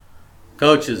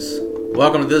Coaches,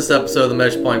 welcome to this episode of the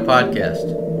Meshpoint podcast.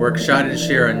 We're excited to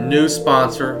share a new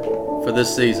sponsor for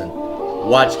this season,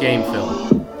 Watch Game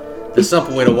Film, the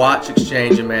simple way to watch,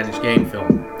 exchange, and manage game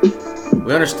film.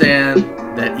 We understand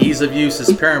that ease of use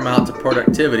is paramount to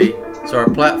productivity, so our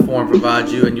platform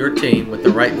provides you and your team with the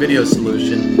right video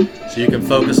solution so you can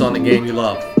focus on the game you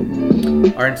love.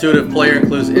 Our intuitive player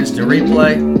includes instant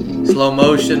replay, slow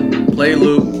motion, play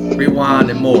loop,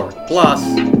 rewind, and more. Plus,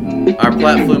 our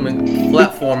platform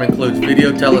includes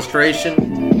video telestration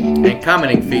and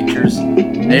commenting features,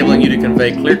 enabling you to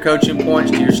convey clear coaching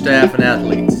points to your staff and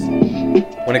athletes.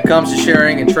 When it comes to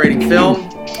sharing and trading film,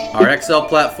 our Excel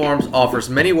platforms offers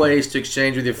many ways to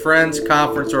exchange with your friends,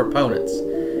 conference, or opponents,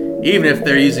 even if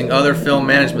they're using other film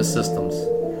management systems.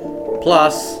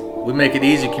 Plus, we make it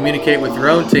easy to communicate with your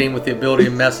own team with the ability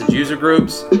to message user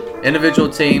groups, individual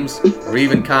teams, or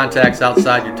even contacts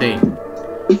outside your team.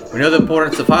 We know the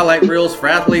importance of highlight reels for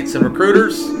athletes and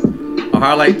recruiters. Our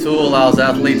highlight tool allows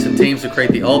athletes and teams to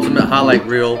create the ultimate highlight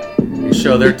reel and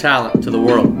show their talent to the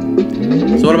world.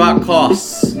 So what about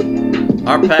costs?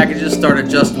 Our packages start at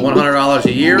just $100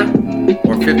 a year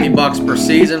or $50 per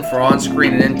season for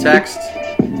on-screen and in-text.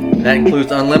 That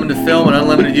includes unlimited film and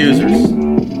unlimited users.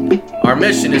 Our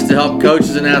mission is to help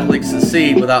coaches and athletes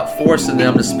succeed without forcing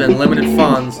them to spend limited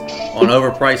funds on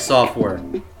overpriced software.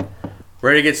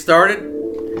 Ready to get started?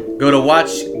 Go to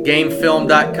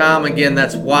watchgamefilm.com. Again,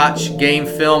 that's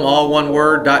watchgamefilm, all one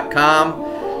word, .com,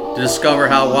 to discover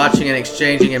how watching and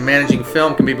exchanging and managing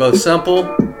film can be both simple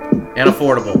and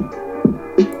affordable.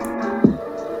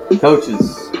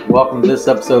 Coaches, welcome to this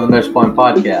episode of the Meshpoint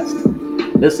podcast.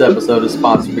 This episode is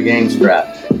sponsored by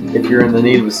GameStrat. If you're in the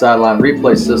need of a sideline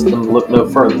replay system, look no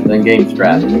further than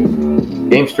GameStrat.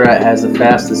 GameStrat has the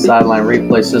fastest sideline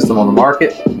replay system on the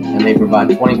market, and they provide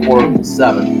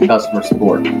 24/7 customer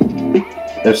support.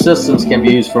 Their systems can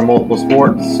be used for multiple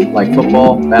sports like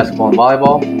football, basketball, and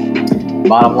volleyball.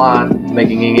 Bottom line,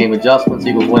 making in-game adjustments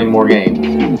equals winning more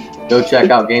games. Go check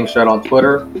out GameStrat on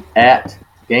Twitter at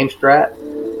GameStrat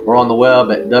or on the web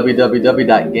at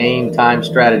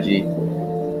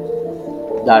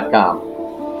www.gametimestrategy.com.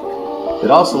 We'd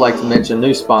also like to mention a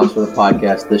new sponsor of the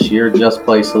podcast this year, Just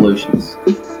Play Solutions.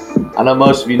 I know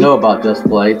most of you know about Just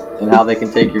Play and how they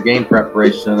can take your game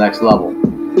preparation to the next level.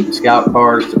 From scout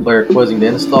cards to player quizzing to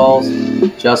installs,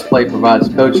 Just Play provides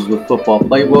coaches with football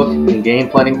playbook and game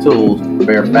planning tools to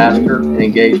prepare faster and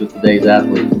engage with today's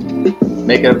athletes.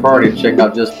 Make it a party to check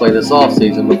out Just Play this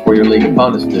offseason before your league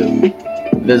opponents do.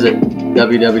 Visit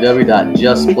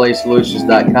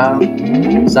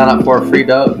www.justplaysolutions.com, sign up for a free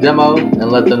demo,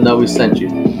 and let them know we sent you.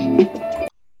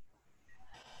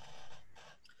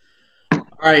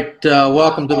 All right,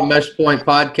 welcome to the Meshpoint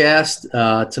podcast.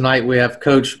 Tonight we have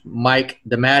Coach Mike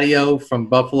DiMatteo from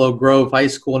Buffalo Grove High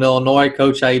School in Illinois.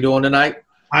 Coach, how you doing tonight?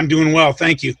 I'm doing well,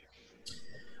 thank you.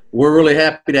 We're really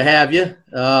happy to have you.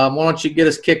 Why don't you get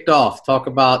us kicked off? Talk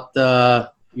about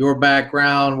your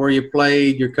background, where you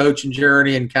played, your coaching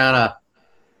journey, and kind of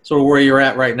sort of where you're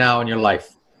at right now in your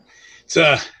life. It's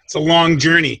a long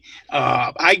journey.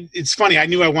 It's funny. I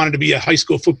knew I wanted to be a high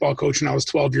school football coach when I was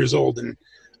 12 years old, and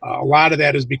a lot of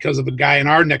that is because of a guy in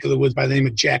our neck of the woods by the name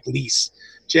of Jack Lease.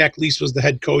 Jack Lease was the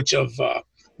head coach of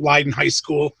Leiden High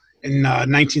School in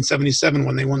 1977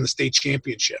 when they won the state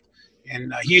championship,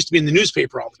 and he used to be in the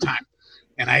newspaper all the time.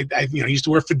 And I used to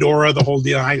wear fedora, the whole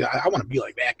deal. I want to be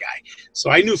like that guy.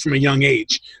 So I knew from a young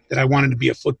age that I wanted to be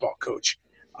a football coach.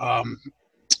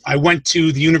 I went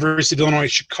to the University of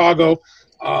Illinois Chicago,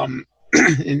 and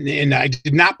I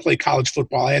did not play college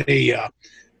football. I had a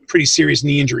pretty serious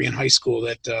knee injury in high school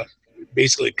that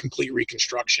basically complete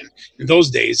reconstruction. In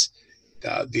those days,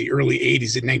 the early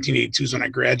 80s, in 1982 is when I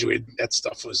graduated. That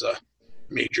stuff was a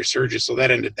major surgery, so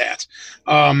that ended that.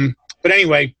 But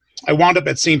anyway, I wound up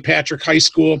at St. Patrick High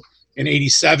School in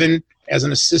 87 as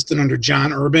an assistant under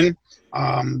John Urban.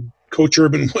 Coach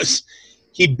Urban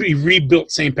he rebuilt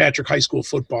St. Patrick High School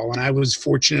football, and I was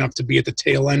fortunate enough to be at the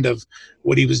tail end of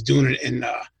what he was doing and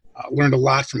learned a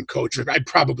lot from Coach. I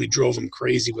probably drove him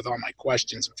crazy with all my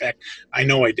questions. In fact, I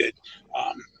know I did.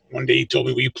 One day he told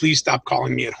me, "Will you please stop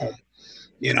calling me at home?"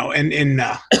 And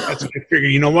that's what I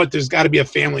figured, you know what, there's got to be a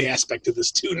family aspect to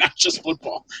this too, not just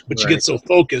football, but right. You get so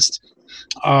focused.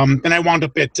 Then I wound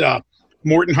up at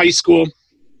Morton High School,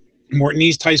 Morton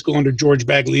East High School under George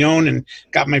Baglione, and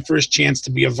got my first chance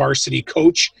to be a varsity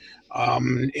coach,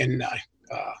 and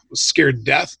was scared to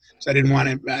death. So I didn't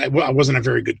want to, I wasn't a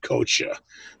very good coach.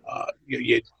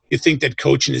 You think that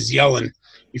coaching is yelling,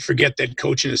 you forget that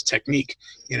coaching is technique,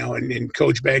 and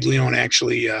Coach Baglione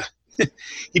actually,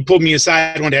 he pulled me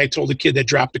aside one day. I told a kid that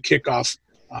dropped a kickoff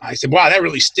I said, wow, that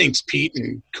really stinks, Pete.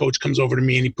 And coach comes over to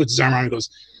me and he puts his arm around me and goes,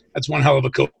 that's one hell of a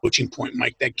coaching point,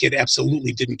 Mike. That kid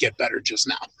absolutely didn't get better just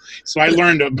now. So I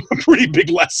learned a pretty big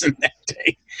lesson that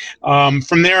day.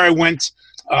 From there, I went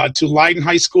to Leiden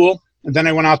High School, and then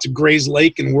I went out to Grays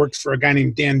Lake and worked for a guy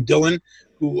named Dan Dillon,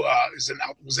 who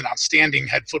was an outstanding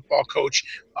head football coach,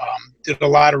 did a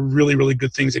lot of really, really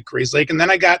good things at Grays Lake. And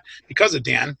then I got, because of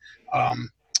Dan,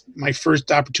 my first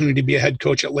opportunity to be a head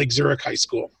coach at Lake Zurich High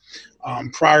School.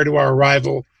 Prior to our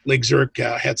arrival, Lake Zurich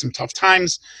had some tough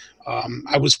times.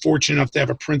 I was fortunate enough to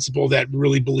have a principal that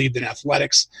really believed in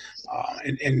athletics,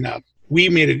 and we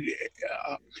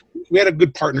had a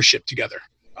good partnership together,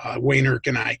 Wayne Irk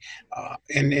and I.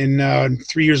 And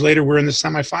 3 years later, we're in the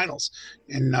semifinals,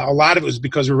 and a lot of it was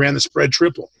because we ran the spread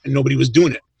triple, and nobody was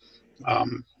doing it.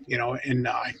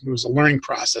 It was a learning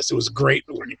process. It was a great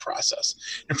learning process.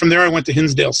 And from there, I went to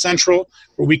Hinsdale Central,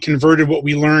 where we converted what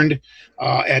we learned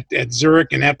at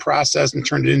Zurich in that process and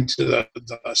turned it into the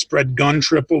spread gun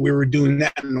triple. We were doing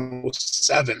that in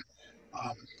 2007.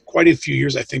 Quite a few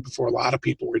years, I think, before a lot of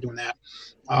people were doing that.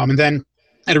 And then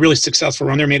I had a really successful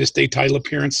run there, made a state title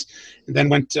appearance, and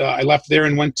then I left there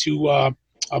and went to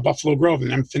Buffalo Grove,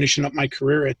 and I'm finishing up my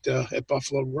career at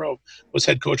Buffalo Grove. Was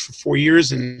head coach for 4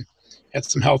 years and had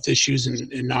some health issues,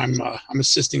 and now I'm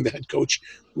assisting the head coach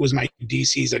who was my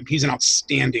DC. He's an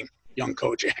outstanding young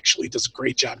coach. Actually, does a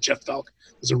great job. Jeff Felk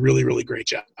does a really, really great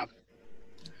job. Well,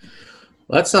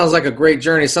 that sounds like a great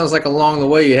journey. It sounds like along the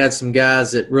way you had some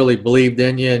guys that really believed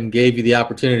in you and gave you the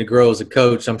opportunity to grow as a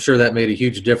coach. I'm sure that made a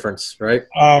huge difference, right?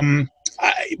 I've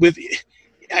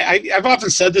often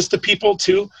said this to people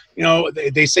too.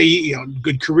 They say,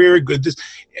 good career, good this.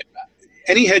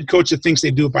 Any head coach that thinks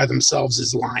they do it by themselves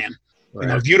is lying.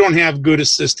 Right. If you don't have good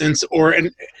assistants, or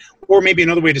maybe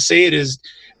another way to say it is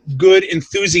good,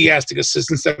 enthusiastic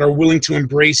assistants that are willing to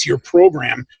embrace your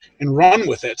program and run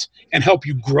with it and help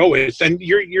you grow it, then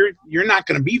you're not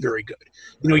going to be very good.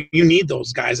 You need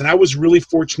those guys. And I was really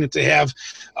fortunate to have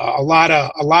a lot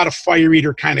of fire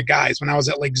eater kind of guys. When I was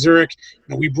at Lake Zurich,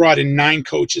 we brought in 9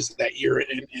 coaches that year,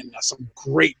 and some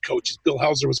great coaches. Bill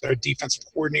Helzer was our defensive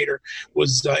coordinator,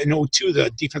 was in 2002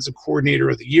 the defensive coordinator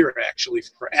of the year, actually,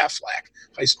 for AFLAC,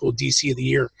 High School DC of the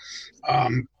Year.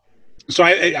 So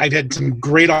I've had some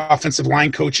great offensive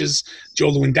line coaches, Joe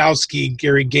Lewandowski,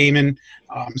 Gary Gaiman,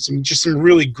 some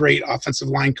really great offensive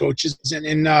line coaches,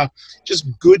 and just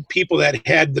good people that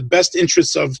had the best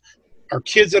interests of our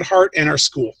kids at heart and our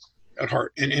school at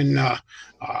heart. And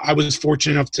I was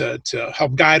fortunate enough to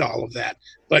help guide all of that.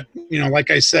 But,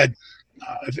 like I said,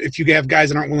 if you have guys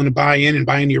that aren't willing to buy in and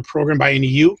buy into your program, buy into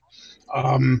you,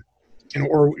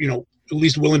 or at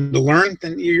least willing to learn,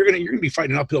 then you're gonna be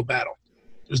fighting an uphill battle.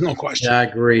 There's no question. Yeah, I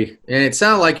agree. And it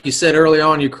sounded like you said early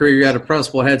on in your career, you had a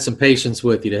principal had some patience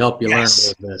with you to help you learn a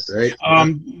little bit, right?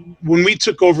 When we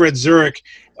took over at Zurich,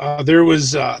 there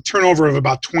was a turnover of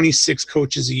about 26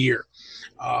 coaches a year,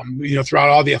 throughout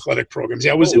all the athletic programs.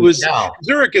 Yeah,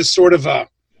 Zurich is sort of at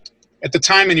the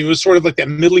time, and it was sort of like that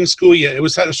middling school. Yeah, it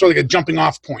was sort of like a jumping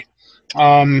off point.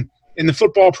 In the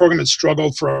football program, it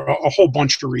struggled for a whole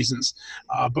bunch of reasons.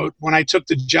 But when I took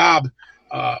the job,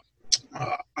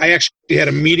 I actually had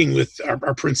a meeting with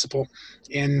our principal,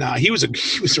 and he was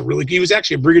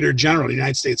actually a brigadier general of the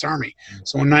United States Army.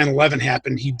 So when 9/11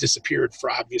 happened, he disappeared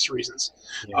for obvious reasons.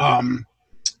 Yeah.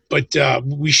 But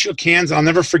we shook hands. I'll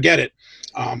never forget it.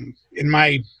 In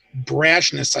my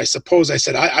brashness, I suppose, I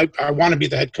said, I want to be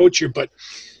the head coach here, but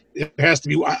there has to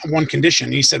be one condition.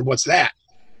 And he said, what's that?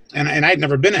 And I'd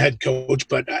never been a head coach,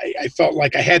 but I felt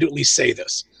like I had to at least say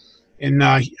this. And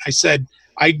I said,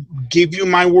 I give you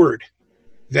my word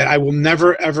that I will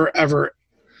never, ever, ever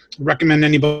recommend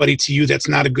anybody to you that's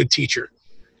not a good teacher.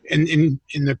 And in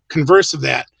the converse of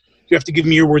that, you have to give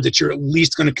me your word that you're at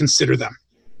least going to consider them.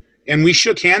 And we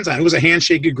shook hands on it. It was a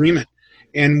handshake agreement.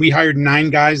 And we hired 9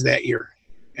 guys that year.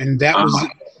 And that was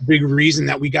a big reason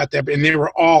that we got that. And they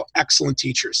were all excellent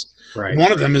teachers. Right.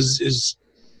 One of them is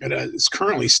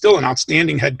currently still an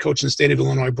outstanding head coach in the state of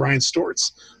Illinois, Brian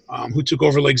Stortz, who took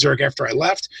over Lake Zurich after I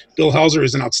left. Bill Helzer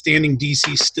is an outstanding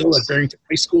DC still at Barrington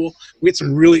High School. We had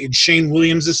some and Shane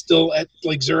Williams is still at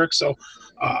Lake Zurich. So,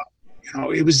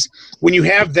 it was when you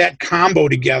have that combo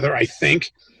together, I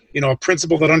think, a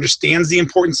principal that understands the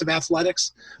importance of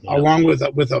athletics, along with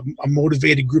a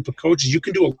motivated group of coaches, you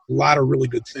can do a lot of really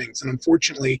good things. And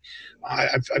unfortunately,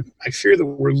 I fear that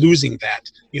we're losing that.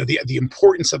 The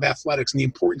importance of athletics and the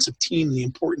importance of team, and the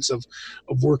importance of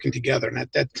working together, and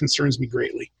that concerns me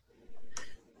greatly.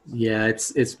 Yeah,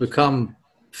 it's become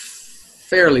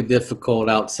fairly difficult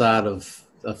outside of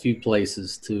a few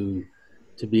places to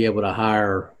be able to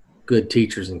hire good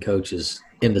teachers and coaches.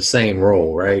 in the same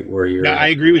role, right? Where you're. Yeah, I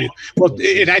agree with you. Well,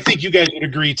 and I think you guys would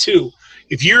agree too.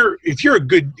 If you're a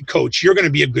good coach, you're going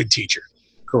to be a good teacher.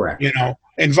 Correct.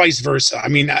 And vice versa. I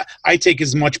mean, I take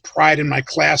as much pride in my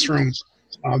classroom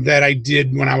that I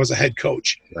did when I was a head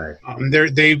coach. Right.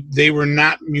 They were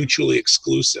not mutually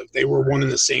exclusive. They were one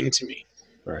and the same to me.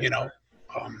 Right.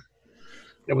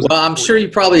 Well, I'm sure you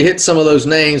probably hit some of those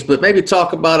names, but maybe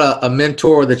talk about a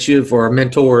mentor or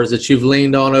mentors that you've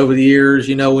leaned on over the years.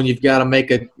 When you've got to make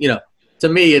to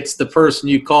me, it's the person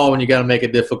you call when you got to make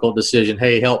a difficult decision.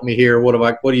 Hey, help me here.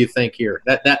 What do you think here?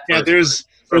 There's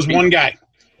one guy,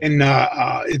 and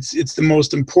it's the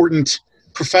most important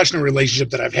professional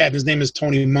relationship that I've had. His name is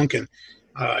Tony Munkin.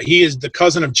 He is the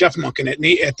cousin of Jeff Munkin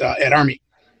at Army,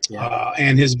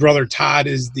 and his brother Todd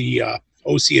is the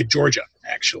OC at Georgia.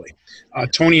 Actually,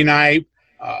 Tony and I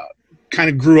kind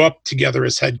of grew up together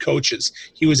as head coaches.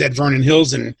 He was at Vernon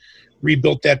Hills and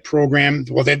rebuilt that program.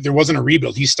 Well, there wasn't a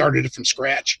rebuild. He started it from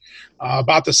scratch.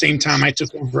 About the same time I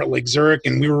took over at Lake Zurich,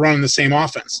 and we were running the same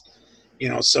offense.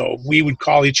 So we would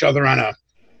call each other on a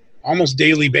almost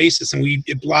daily basis, and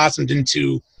it blossomed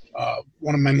into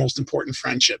one of my most important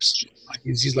friendships.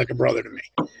 He's like a brother to me.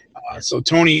 So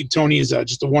Tony is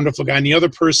just a wonderful guy. And the other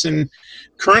person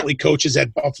currently coaches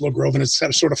at Buffalo Grove and has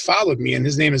sort of followed me, and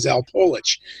his name is Al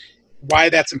Polich. Why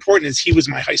that's important is he was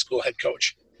my high school head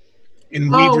coach.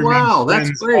 And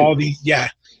that's great.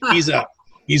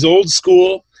 He's old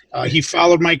school. He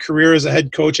followed my career as a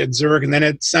head coach at Zurich and then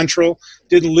at Central.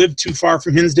 Didn't live too far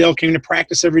from Hinsdale, came to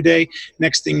practice every day.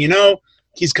 Next thing you know,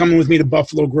 he's coming with me to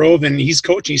Buffalo Grove, and he's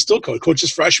coaching. He's still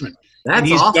coaches freshmen.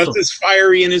 That's awesome. He's just as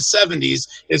fiery in his 70s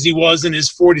as he was in his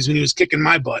 40s when he was kicking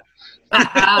my butt.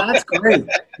 That's great.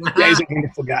 Yeah, he's a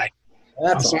wonderful guy.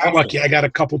 That's so awesome. I'm lucky. I got a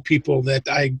couple people that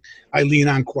I lean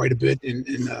on quite a bit, and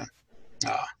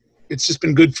it's just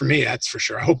been good for me. That's for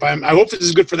sure. I hope this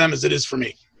is good for them as it is for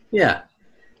me. Yeah.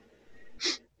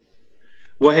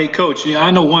 Well, hey, Coach. I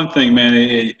know one thing,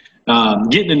 man.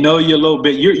 Getting to know you a little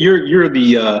bit. You're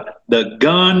the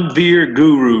gun veer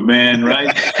guru, man,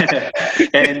 right?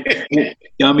 And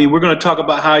I mean, we're going to talk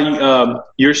about how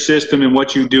your system and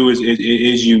what you do is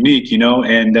unique,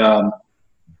 And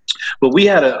but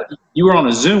you were on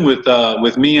a Zoom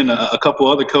with me and a couple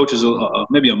other coaches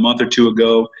maybe a month or two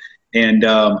ago, and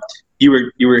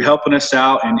you were helping us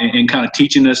out and kind of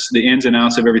teaching us the ins and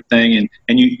outs of everything,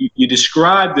 and you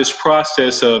described this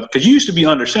process of, because you used to be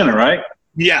under center, right?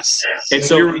 Yes. And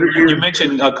so you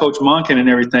mentioned Coach Monken and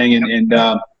everything, and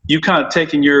you've kind of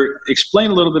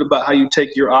explain a little bit about how you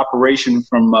take your operation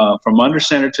from under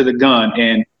center to the gun,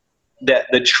 and that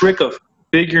the trick of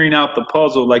figuring out the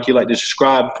puzzle, like you like to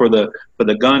describe for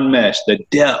the gun mesh, the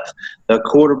depth, the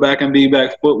quarterback and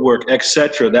B-back footwork,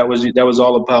 etc. That was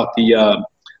all about the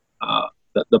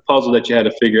puzzle that you had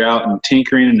to figure out and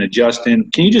tinkering and adjusting.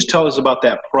 Can you just tell us about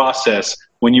that process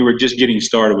when you were just getting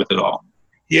started with it all?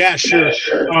 Yeah, sure.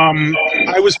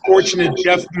 I was fortunate.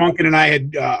 Jeff Munkin and I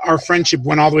had our friendship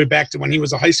went all the way back to when he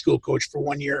was a high school coach for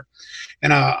 1 year.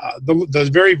 And the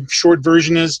very short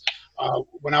version is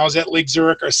when I was at Lake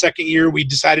Zurich, our second year, we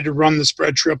decided to run the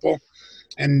spread triple.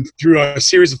 And through a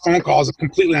series of phone calls,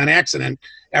 completely on accident,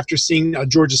 after seeing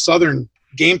Georgia Southern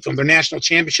game film, their national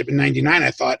championship in '99, I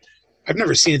thought, I've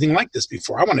never seen anything like this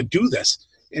before. I want to do this.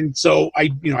 And so I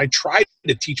tried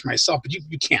to teach myself, but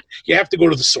you can't. You have to go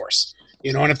to the source.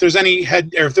 And if there's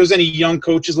any young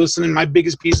coaches listening, my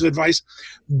biggest piece of advice,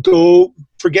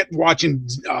 forget watching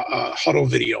huddle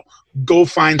video. Go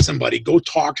find somebody, go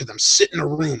talk to them, sit in a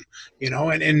room, and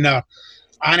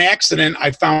on accident,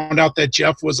 I found out that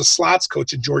Jeff was a slots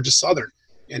coach at Georgia Southern,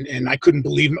 and I couldn't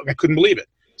believe it.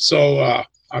 So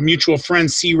a mutual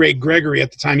friend, C. Ray Gregory,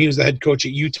 at the time, he was the head coach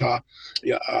at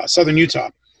Southern Utah.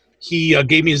 He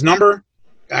gave me his number.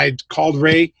 I called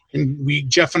Ray, and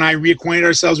Jeff and I reacquainted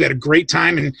ourselves. We had a great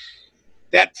time, and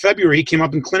that February he came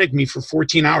up and clinicked me for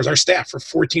 14 hours. Our staff for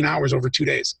 14 hours over 2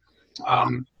 days,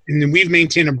 and then we've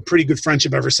maintained a pretty good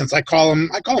friendship ever since. I call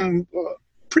him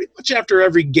pretty much after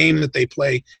every game that they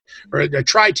play, or I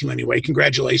try to anyway.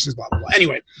 Congratulations, blah blah blah.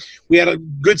 Anyway, we had a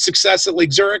good success at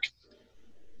Lake Zurich.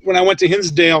 When I went to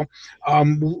Hinsdale,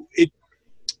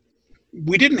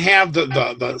 we didn't have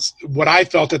the what I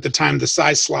felt at the time, the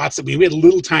size slots that we had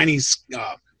little tiny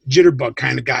jitterbug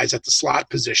kind of guys at the slot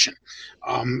position.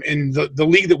 And the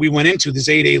league that we went into, this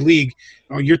 8A league,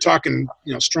 you're talking,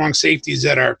 strong safeties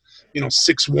that are,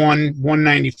 6'1",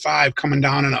 195 coming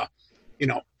down in a,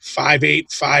 5'8",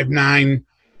 5'9",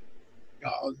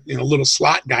 little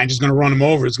slot guy and just going to run them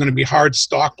over. It's going to be hard to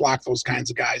stalk block those kinds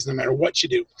of guys no matter what you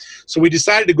do. So we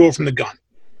decided to go from the gun.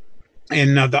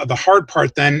 And the hard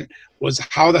part then was,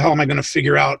 how the hell am I going to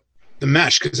figure out the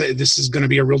mesh because this is going to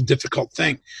be a real difficult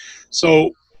thing.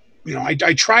 So,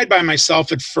 I tried by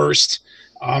myself at first.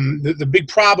 The big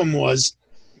problem was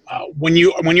when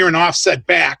you're in offset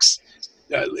backs,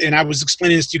 and I was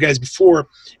explaining this to you guys before,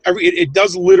 it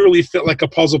does literally fit like a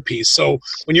puzzle piece. So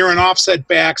when you're in offset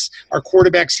backs, our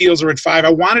quarterback's heels are at 5. I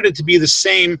wanted it to be the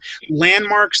same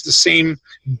landmarks, the same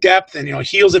depth, and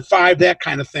heels at 5, that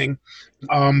kind of thing.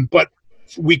 But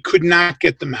we could not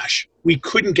get the mesh. We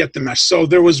couldn't get the mesh. So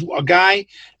there was a guy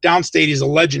downstate. He's a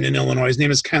legend in Illinois. His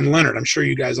name is Ken Leonard. I'm sure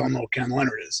you guys all know who Ken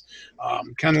Leonard is.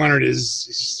 Ken Leonard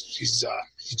he's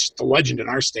just a legend in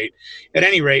our state. At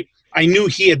any rate, I knew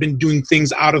he had been doing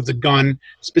things out of the gun,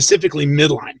 specifically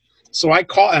midline. So I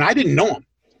called, and I didn't know him,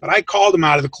 but I called him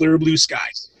out of the clear blue sky.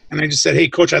 And I just said, hey,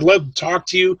 Coach, I'd love to talk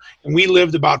to you. And we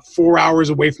lived about 4 hours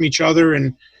away from each other.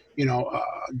 And,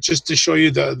 just to show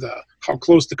you how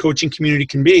close the coaching community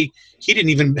can be, he didn't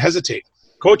even hesitate.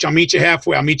 Coach, I'll meet you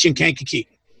halfway. I'll meet you in Kankakee.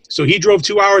 So he drove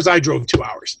 2 hours. I drove 2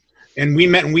 hours. And we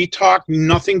met and we talked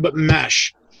nothing but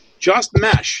mesh, just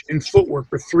mesh and footwork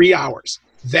for 3 hours.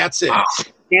 That's it. Wow.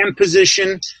 Hand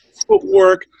position,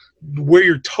 footwork, where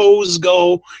your toes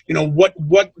go,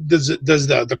 what does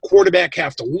the quarterback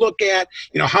have to look at,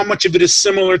 how much of it is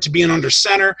similar to being under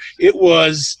center. It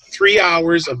was 3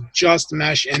 hours of just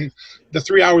mesh, and the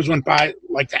 3 hours went by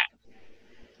like that.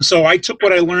 So I took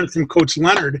what I learned from Coach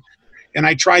Leonard, and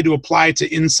I tried to apply it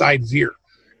to inside veer.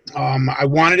 I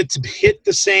wanted it to hit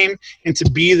the same and to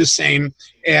be the same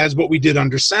as what we did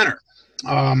under center.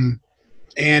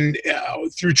 And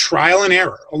through trial and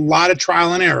error, a lot of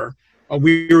trial and error,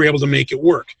 we were able to make it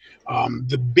work.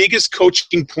 The biggest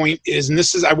coaching point is, and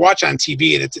this is, I watch on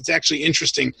TV, and it's actually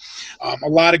interesting. A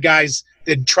lot of guys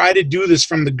that try to do this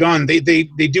from the gun, they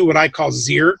do what I call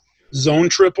zone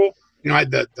triple.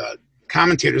 The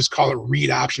commentators call it read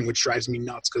option, which drives me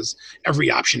nuts because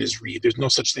every option is read. There's no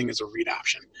such thing as a read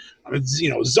option. It's,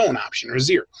 zone option or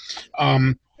zero.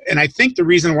 And I think the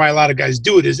reason why a lot of guys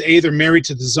do it is A, they're married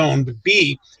to the zone, but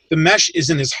B, the mesh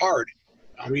isn't as hard.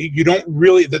 You don't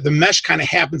really, the mesh kind of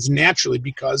happens naturally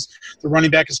because the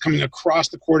running back is coming across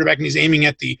the quarterback and he's aiming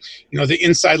at the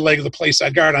inside leg of the play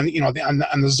side guard on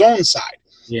the zone side.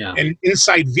 Yeah. And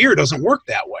inside veer doesn't work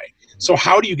that way. So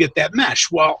how do you get that mesh?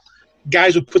 Well,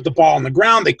 guys would put the ball on the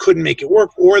ground, they couldn't make it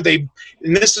work, and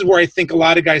this is where I think a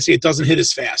lot of guys say it doesn't hit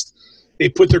as fast. They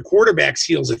put their quarterback's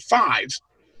heels at 5,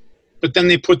 but then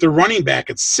they put the running back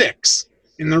at 6.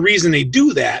 And the reason they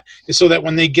do that is so that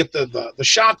when they get the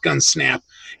shotgun snap,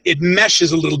 it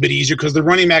meshes a little bit easier because the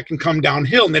running back can come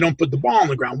downhill and they don't put the ball on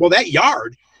the ground. Well, that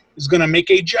yard is going to make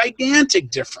a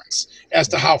gigantic difference as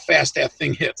to how fast that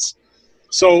thing hits.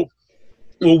 So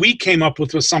what we came up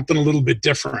with was something a little bit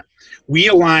different. We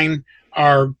align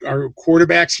our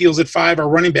quarterback's heels at 5, our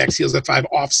running back's heels at 5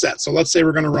 offset. So let's say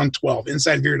we're going to run 12,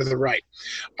 inside veer to the right.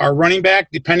 Our running back,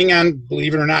 depending on,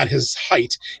 believe it or not, his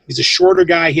height, he's a shorter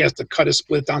guy. He has to cut his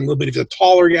split down a little bit. If he's a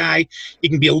taller guy, he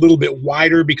can be a little bit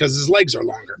wider because his legs are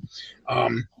longer.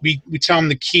 We tell him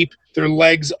to keep their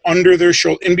legs under their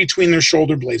shoulder, in between their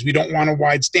shoulder blades. We don't want a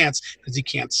wide stance because he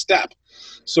can't step.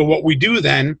 So what we do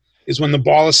then is when the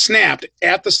ball is snapped,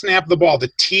 at the snap of the ball,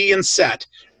 the tee and set,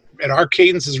 at our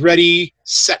cadence is ready,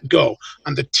 set, go.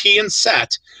 On the tee and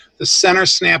set, the center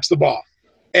snaps the ball.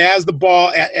 As the ball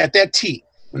at that tee,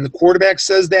 when the quarterback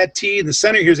says that tee and the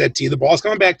center hears that tee, the ball's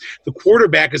coming back, the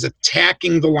quarterback is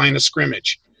attacking the line of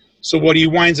scrimmage. So what he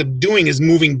winds up doing is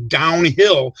moving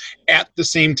downhill at the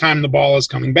same time the ball is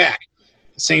coming back.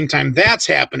 At the same time that's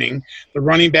happening, the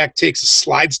running back takes a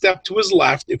slide step to his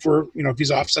left if he's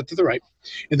offset to the right,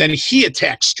 and then he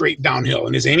attacks straight downhill,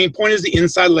 and his aiming point is the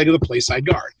inside leg of the play side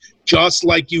guard, just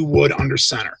like you would under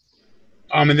center.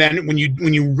 And then when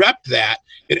you rep that,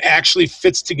 it actually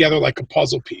fits together like a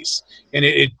puzzle piece, and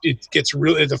it gets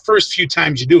really, the first few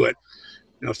times you do it,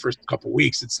 first couple of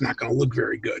weeks, it's not going to look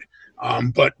very good.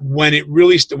 But when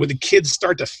when the kids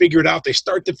start to figure it out, they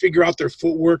start to figure out their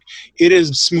footwork. It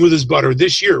is smooth as butter.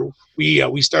 This year,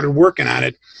 we started working on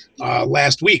it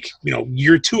last week.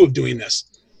 Year 2 of doing this.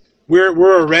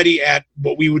 We're already at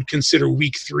what we would consider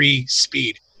week 3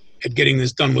 speed at getting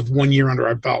this done with 1 year under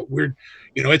our belt.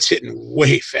 It's hitting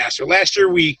way faster. Last year,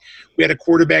 we had a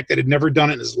quarterback that had never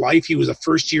done it in his life. He was a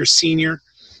first-year senior.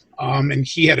 And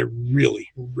he had a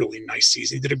really, really nice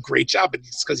season. He did a great job, but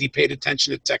it's because he paid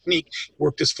attention to technique,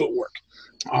 worked his footwork.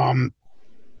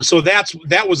 So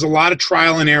that was a lot of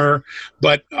trial and error,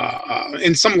 but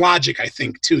and some logic, I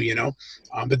think, too,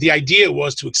 But the idea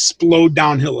was to explode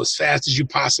downhill as fast as you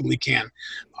possibly can.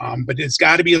 But it's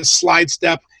got to be a slide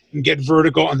step and get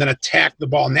vertical and then attack the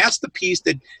ball. And that's the piece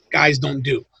that guys don't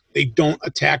do. They don't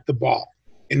attack the ball.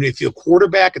 And if the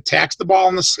quarterback attacks the ball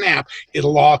on the snap,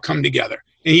 it'll all come together.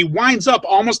 And he winds up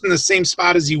almost in the same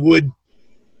spot as he would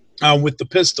with the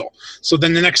pistol. So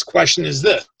then the next question is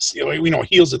this. We know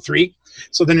heels at 3.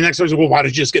 So then the next question is, well, why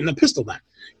did you just get in the pistol then?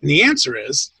 And the answer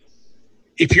is,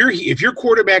 if your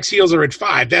quarterback's heels are at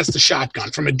 5, that's the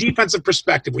shotgun. From a defensive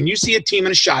perspective, when you see a team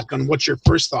in a shotgun, what's your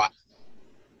first thought?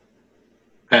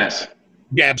 Pass.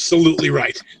 Yeah, absolutely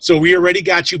right. So we already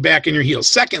got you back in your heels.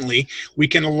 Secondly, we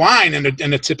can align in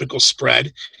a typical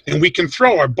spread, and we can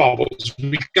throw our bubbles.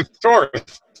 We can throw our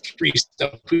 3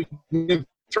 stuff. We can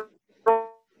throw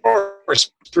our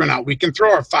sprint out. We can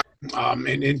throw our 5.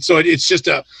 And so it's just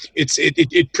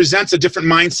it presents a different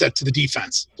mindset to the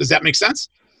defense. Does that make sense?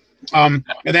 And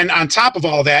then on top of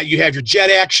all that, you have your jet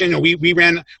action. We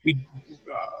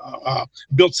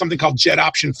built something called jet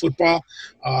option football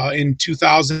in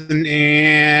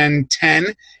 2010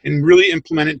 and really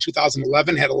implemented it in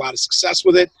 2011, had a lot of success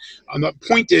with it. The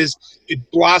point is, it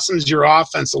blossoms your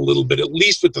offense a little bit, at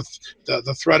least with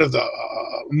the threat of the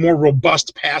more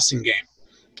robust passing game.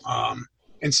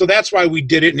 And so that's why we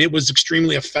did it, and it was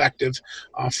extremely effective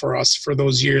for us for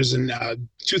those years. In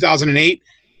 2008,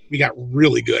 we got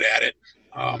really good at it.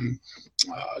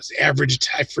 Averaged,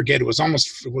 I forget, it was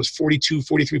 42,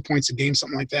 43 points a game,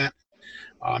 something like that.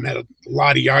 Had a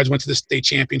lot of yards, went to the state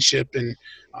championship, and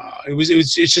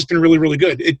it's just been really, really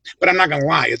good. But I'm not going to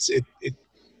lie, it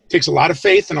takes a lot of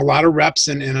faith and a lot of reps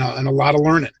and a lot of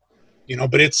learning,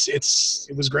 But it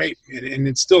was great, and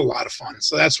it's still a lot of fun.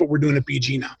 So that's what we're doing at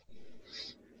BG now.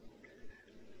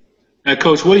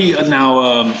 Coach, what do you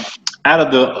now out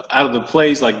of the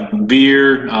plays like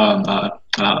veer,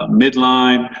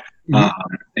 midline?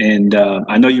 And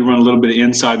I know you run a little bit of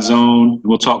inside zone.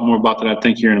 We'll talk more about that, I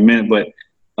think, here in a minute. But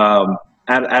out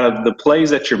of the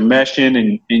plays that you're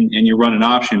meshing and you're running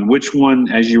option, which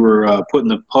one, as you were putting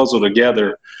the puzzle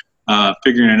together,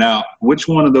 figuring it out, which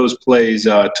one of those plays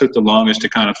took the longest to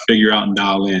kind of figure out and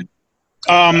dial in?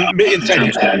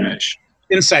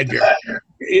 Inside veer.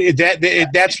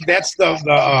 That's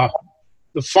the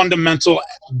fundamental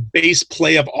base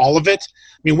play of all of it.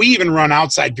 I mean, we even run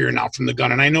outside veer now from the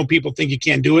gun, and I know people think you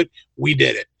can't do it. We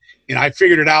did it. I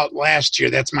figured it out last year.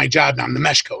 That's my job now. I'm the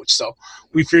mesh coach. So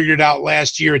we figured it out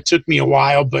last year. It took me a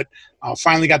while, but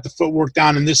finally got the footwork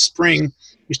down. And this spring,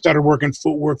 we started working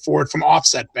footwork forward from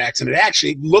offset backs, and it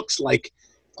actually looks like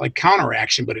counter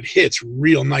action, but it hits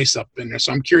real nice up in there.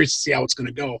 So I'm curious to see how it's going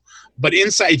to go. But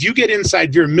inside, if you get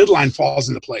inside veer, midline falls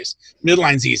into place.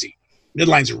 Midline's easy.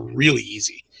 Midline's really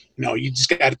easy. You just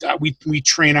got to, we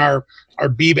train our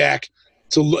B-back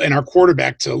and our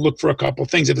quarterback to look for a couple of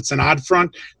things. If it's an odd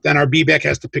front, then our B-back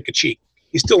has to pick a cheek.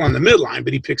 He's still on the midline,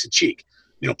 but he picks a cheek,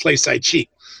 play side cheek.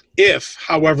 If,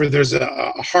 however, there's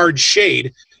a hard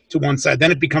shade to one side,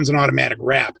 then it becomes an automatic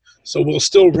wrap. So we'll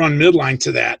still run midline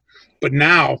to that. But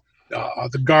now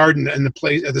the guard and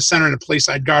the center and the play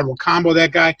side guard will combo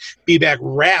that guy. B-back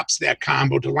wraps that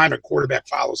combo to linebacker. Quarterback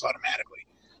follows automatically.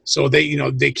 So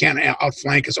they can't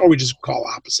outflank us, or we just call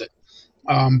opposite.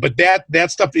 But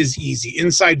that stuff is easy.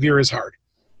 Inside veer is hard.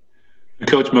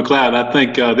 Coach McLeod, I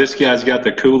think this guy's got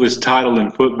the coolest title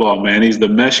in football, man. He's the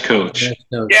mesh coach.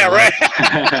 Yeah, right.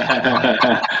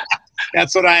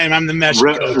 That's what I am. I'm the mesh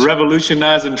coach.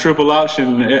 Revolutionizing triple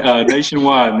option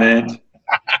nationwide, man.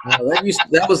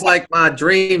 That was like my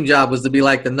dream job, was to be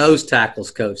like the nose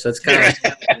tackles coach. That's kind of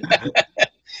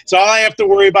so all I have to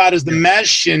worry about is the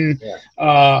mesh and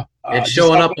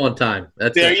showing up on time.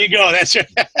 You go. That's right.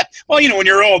 Well, when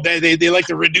you're old, they like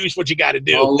to reduce what you got to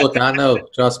do. Oh, look, I know.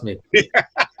 Trust me.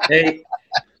 Hey,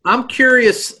 I'm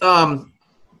curious.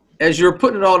 As you're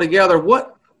putting it all together,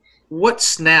 what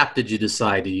snap did you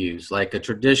decide to use? Like a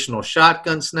traditional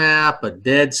shotgun snap, a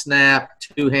dead snap,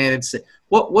 two-handed snap?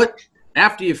 What?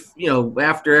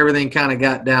 After everything kind of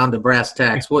got down to brass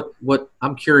tacks, what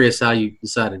I'm curious how you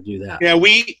decided to do that. Yeah,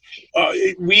 we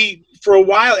for a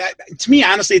while, to me,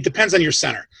 honestly, it depends on your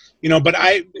center, but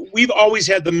we've always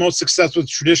had the most success with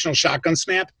traditional shotgun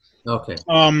snap. Okay.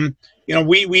 I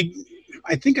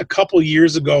think a couple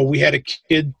years ago, we had a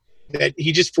kid that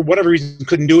he just, for whatever reason,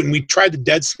 couldn't do it, and we tried to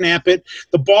dead snap it.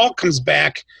 The ball comes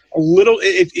back a little,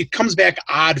 it comes back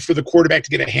odd for the quarterback to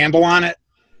get a handle on it,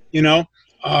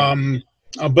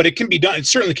 but it can be done. It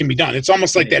certainly can be done. It's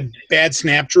almost like that bad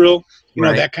snap drill,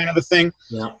 right. That kind of a thing.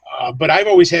 Yeah. But I've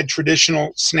always had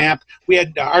traditional snap. We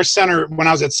had our center when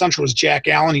I was at Central was Jack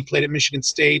Allen. He played at Michigan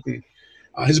State, and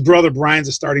his brother Brian's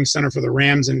a starting center for the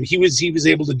Rams, and he was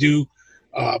able to do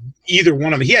either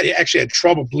one of them. He actually had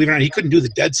trouble, believe it or not. He couldn't do the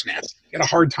dead snaps. He had a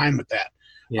hard time with that.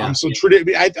 Yeah. I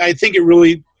think it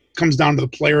really comes down to the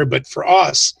player. But for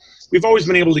us, we've always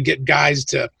been able to get guys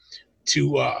to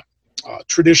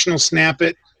traditional snap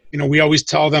it. We always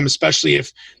tell them, especially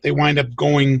if they wind up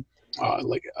going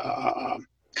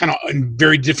kind of in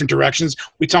very different directions,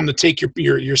 we tell them to take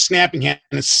your snapping hand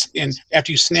and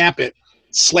after you snap it,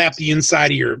 slap the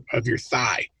inside of your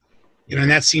thigh. And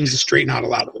that seems to straighten out a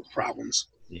lot of the problems.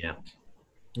 Yeah.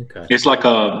 Okay. It's like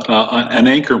an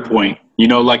anchor point,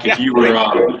 like if you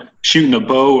were shooting a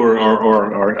bow or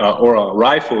a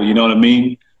rifle, you know what I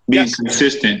mean? Being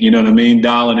consistent, you know what I mean?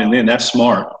 Dialing it in. That's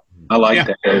smart. I like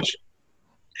that, Coach.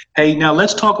 Hey, now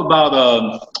let's talk about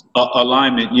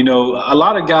alignment. A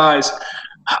lot of guys,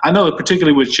 I know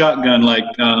particularly with shotgun,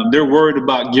 they're worried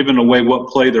about giving away what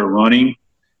play they're running,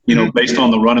 based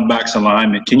on the running back's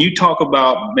alignment. Can you talk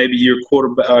about maybe your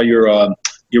quarterback,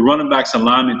 your running back's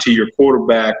alignment to your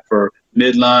quarterback for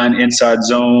midline, inside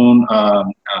zone,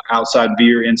 outside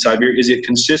veer, inside veer? Is it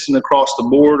consistent across the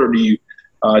board, or do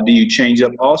you change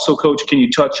up? Also, Coach, can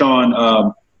you touch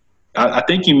on? I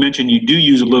think you mentioned you do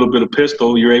use a little bit of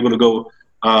pistol. You're able to go.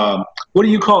 What do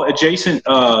you call it? Adjacent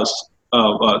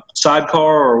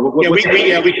sidecar, or what? We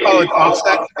call it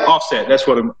offset. Offset. That's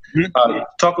what I'm.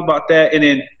 Talk about that, and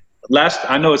then.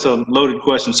 I know it's a loaded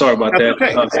question. Sorry about that.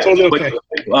 Okay. It's totally okay.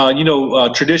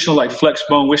 But, traditional like flex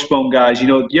bone, wishbone guys.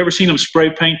 You ever seen them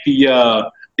spray paint the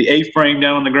A-frame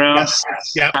down on the ground? Yes.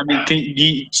 Yeah. I mean, can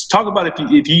you talk about if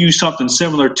you use something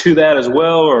similar to that as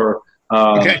well, or?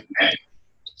 Okay.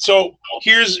 So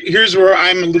here's where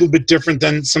I'm a little bit different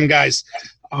than some guys.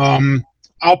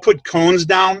 I'll put cones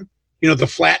down. The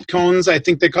flat cones. I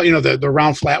think they call the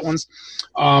round flat ones.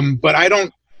 But I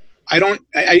don't.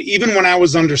 Even when I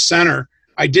was under center,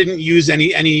 I didn't use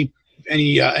any of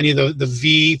the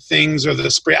V things or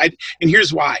the spray. And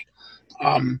here's why.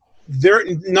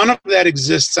 None of that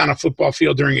exists on a football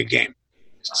field during a game.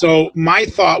 So my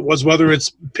thought was, whether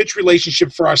it's pitch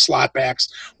relationship for our slot backs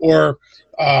or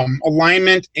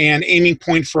alignment and aiming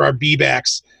point for our B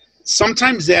backs,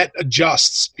 sometimes that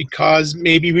adjusts because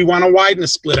maybe we want to widen a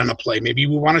split on a play. Maybe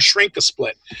we want to shrink a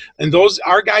split. And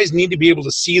our guys need to be able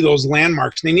to see those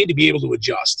landmarks. They need to be able to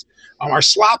adjust. Our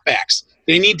slot backs,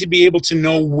 they need to be able to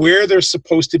know where they're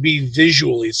supposed to be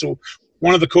visually. So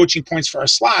one of the coaching points for our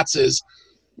slots is,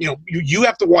 you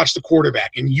have to watch the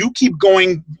quarterback, and you keep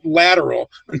going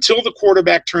lateral until the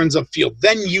quarterback turns upfield.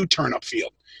 Then you turn upfield.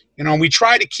 We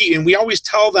try to keep, and we always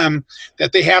tell them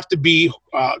that they have to be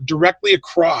directly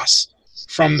across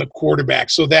from the quarterback,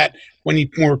 so that when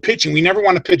we're pitching, we never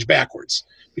want to pitch backwards.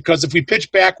 Because if we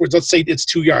pitch backwards, let's say it's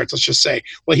 2 yards, let's just say,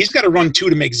 well, he's got to run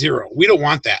 2 to make 0. We don't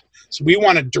want that. So we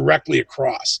want it directly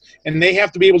across. And they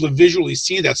have to be able to visually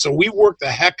see that. So we work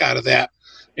the heck out of that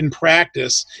in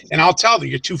practice, and I'll tell them,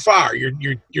 you're too far,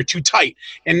 you're too tight.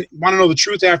 And want to know the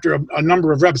truth, after a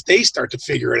number of reps, they start to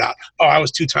figure it out. Oh, I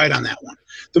was too tight on that one.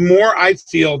 The more I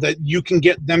feel that you can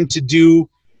get them to do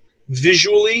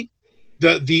visually,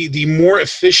 the more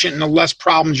efficient and the less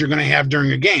problems you're going to have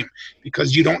during a game,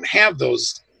 because you don't have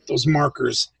those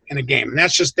markers in a game. And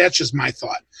that's just my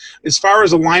thought. As far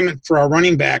as alignment for our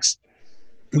running backs,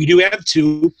 we do have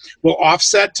 2. We'll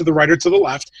offset to the right or to the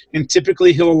left, and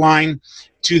typically he'll align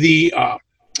to the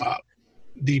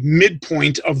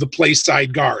midpoint of the play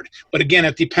side guard. But again,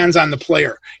 it depends on the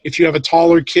player. If you have a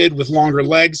taller kid with longer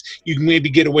legs, you can maybe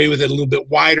get away with it a little bit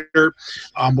wider.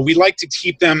 But we like to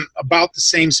keep them about the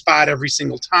same spot every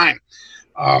single time.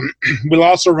 We'll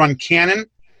also run cannon.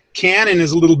 Cannon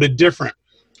is a little bit different.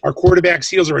 Our quarterback's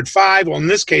heels are at 5. Well, in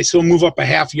this case, he'll move up a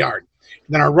half yard.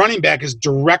 Then our running back is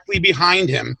directly behind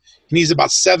him, and he's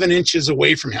about 7 inches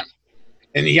away from him.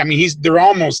 And they're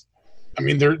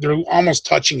almost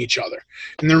touching each other.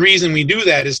 And the reason we do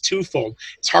that is twofold.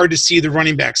 It's hard to see the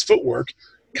running back's footwork,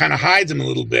 kind of hides him a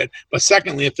little bit. But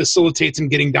secondly, it facilitates him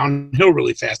getting downhill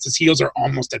really fast. His heels are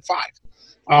almost at 5.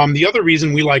 The other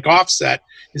reason we like offset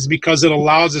is because it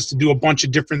allows us to do a bunch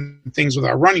of different things with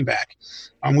our running back.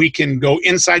 We can go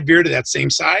inside veer to that same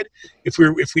side. If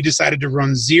we decided to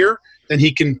run zero, then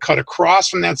he can cut across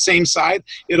from that same side.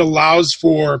 It allows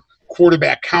for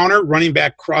quarterback counter, running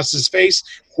back crosses face,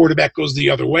 quarterback goes the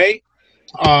other way.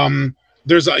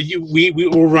 We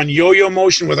will run yo-yo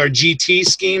motion with our GT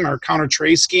scheme, our counter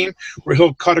tray scheme, where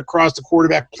he'll cut across the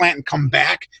quarterback plant and come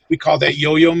back. We call that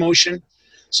yo-yo motion.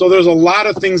 So there's a lot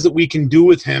of things that we can do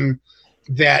with him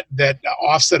that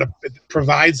offset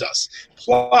provides us.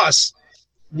 Plus,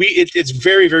 it's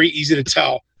very, very easy to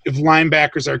tell if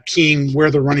linebackers are keying where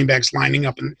the running back's lining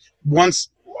up. And once,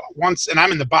 and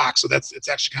I'm in the box, so it's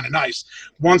actually kind of nice.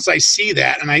 Once I see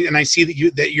that, and I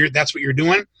see that's what you're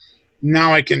doing,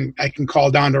 now I can call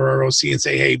down to our OC and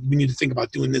say, hey, we need to think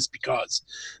about doing this because.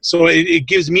 So it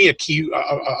gives me a key,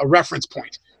 a reference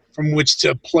point. from which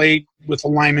to play with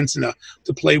alignments and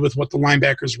to play with what the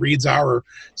linebackers' reads are. Or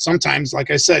sometimes,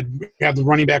 like I said, you have the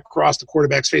running back cross the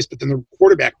quarterback's face, but then the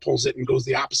quarterback pulls it and goes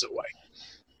the opposite way.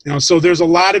 So there's a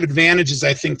lot of advantages,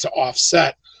 I think, to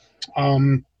offset.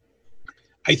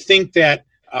 I think that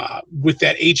with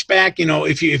that H-back,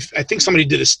 if I think somebody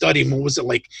did a study, what was it,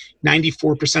 like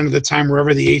 94% of the time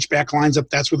wherever the H-back lines up,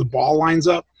 that's where the ball lines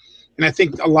up. And I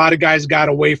think a lot of guys got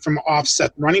away from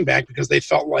offset running back because they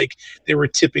felt like they were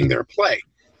tipping their play.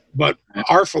 But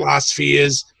our philosophy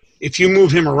is if you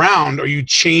move him around or you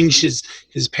change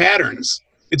his patterns,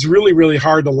 it's really, really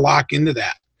hard to lock into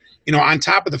that. On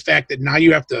top of the fact that now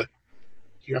you have to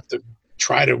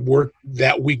try to work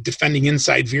that week defending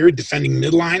inside veer, defending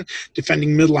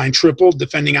midline triple,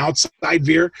 defending outside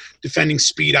veer, defending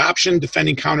speed option,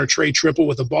 defending counter trade triple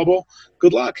with a bubble.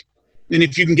 Good luck. And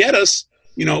if you can get us,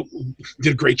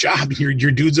 did a great job.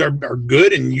 Your dudes are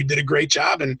good, and you did a great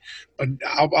job. But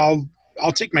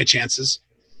I'll take my chances.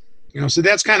 So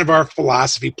that's kind of our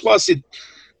philosophy. Plus,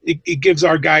 it gives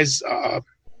our guys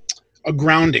a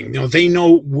grounding. They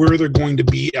know where they're going to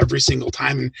be every single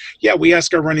time. And yeah, we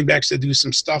ask our running backs to do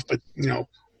some stuff, but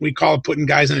we call it putting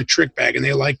guys in a trick bag, and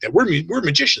they like that. We're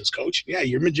magicians, coach. Yeah,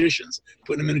 you're magicians.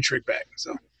 Putting them in a trick bag.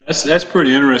 So. That's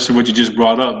pretty interesting what you just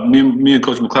brought up. Me and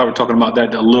Coach McLeod were talking about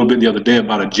that a little bit the other day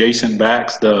about adjacent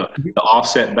backs, the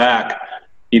offset back.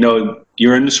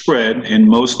 You're in the spread, and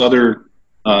most other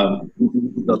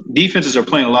defenses are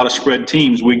playing a lot of spread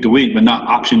teams week to week, but not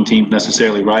option teams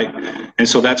necessarily, right? And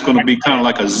so that's going to be kind of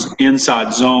like a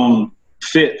inside zone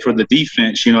fit for the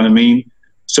defense, you know what I mean?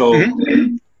 So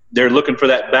they're looking for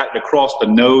that back to cross the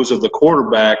nose of the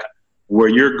quarterback where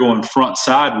you're going front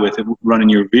side with it, running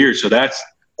your veer. So that's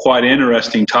quite an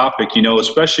interesting topic,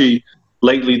 especially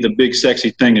lately the big sexy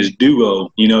thing is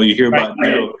duo. You hear about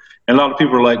duo. And a lot of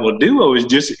people are like, well, duo is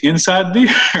just inside veer.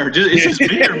 It's just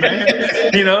veer,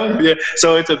 man. Yeah.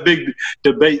 So it's a big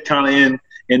debate kind of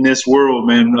in this world,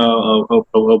 man, of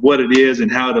what it is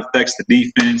and how it affects the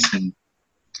defense. And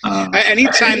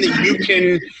anytime that you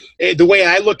can, the way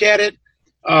I look at it,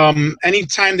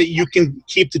 anytime that you can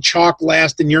keep the chalk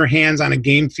last in your hands on a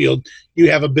game field, you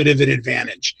have a bit of an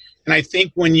advantage. And I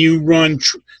think when you run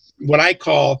what I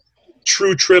call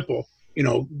true triple,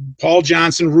 Paul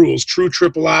Johnson rules, true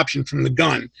triple option from the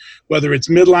gun, whether it's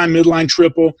midline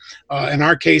triple, in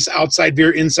our case, outside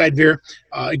veer, inside veer,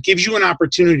 it gives you an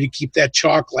opportunity to keep that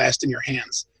chalk last in your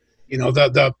hands.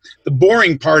 The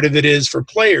boring part of it is for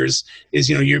players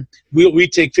is, we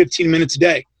take 15 minutes a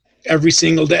day, every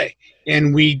single day.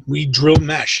 And we drill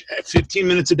mesh 15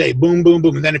 minutes a day, boom, boom,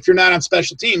 boom. And then if you're not on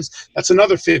special teams, that's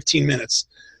another 15 minutes,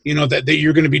 that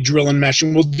you're going to be drilling mesh.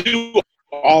 And we'll do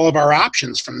all of our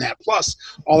options from that, plus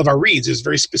all of our reads. There's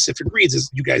very specific reads,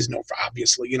 as you guys know, for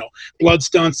obviously, blood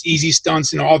stunts, easy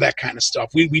stunts, all that kind of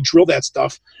stuff. We drill that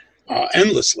stuff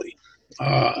endlessly.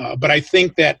 But I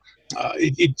think that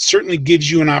it certainly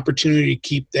gives you an opportunity to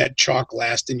keep that chalk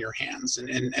last in your hands.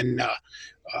 And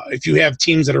if you have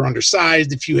teams that are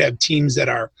undersized, if you have teams that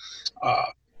are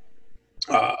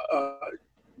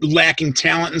lacking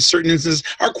talent in certain instances,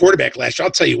 our quarterback last year,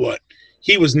 I'll tell you what,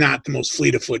 he was not the most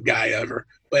fleet of foot guy ever.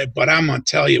 But I'm going to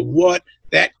tell you what,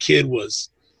 that kid was,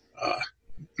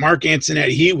 Mark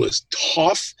Antonetti, he was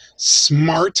tough,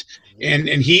 smart, and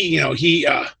he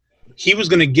was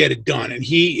going to get it done. And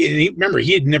he remember,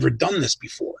 he had never done this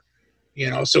before,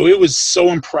 so it was so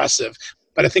impressive.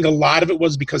 But I think a lot of it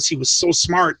was because he was so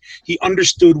smart. He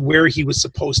understood where he was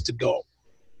supposed to go,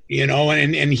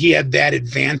 and he had that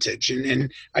advantage.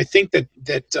 And I think that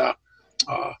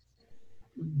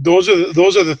those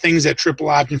are the things that triple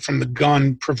option from the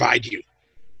gun provide you.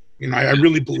 I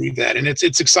really believe that, and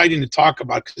it's exciting to talk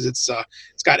about because it's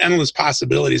got endless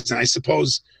possibilities. And I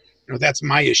suppose that's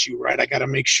my issue, right? I got to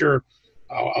make sure.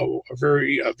 A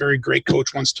very great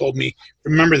coach once told me,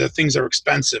 remember that things are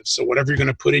expensive. So whatever you're going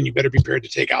to put in, you better be prepared to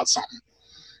take out something,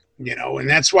 and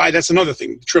that's another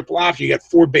thing. Triple option, you got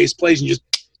 4 base plays and you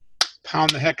just pound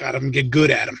the heck out of them and get good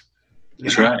at them.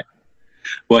 That's right.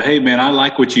 Well, hey, man, I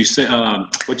like what you say.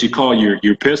 What you call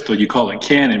your pistol? You call it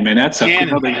cannon, man. That's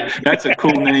a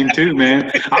cool name too,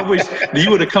 man. I wish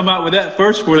you would have come out with that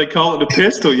first before they call it the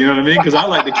pistol. You know what I mean? Because I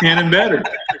like the cannon better.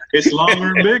 It's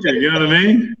longer and bigger. You know what I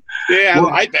mean? Yeah,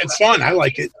 it's fun. I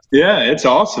like it. Yeah, it's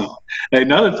awesome.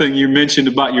 Another thing you mentioned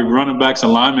about your running backs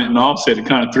alignment and offset, it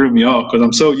kind of threw me off because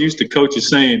I'm so used to coaches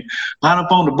saying line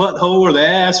up on the butthole or the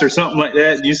ass or something like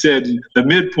that. And you said the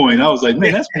midpoint. I was like,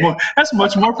 man, that's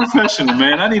much more professional,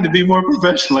 man. I need to be more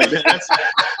professional like that.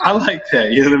 I like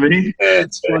that. You know what I mean? Yeah,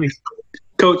 it's funny.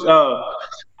 Coach,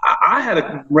 I had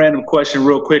a random question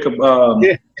real quick.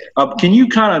 Can you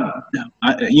kind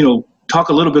of, talk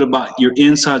a little bit about your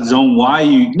inside zone, why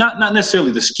you, not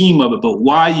necessarily the scheme of it, but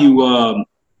why you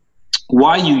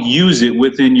use it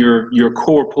within your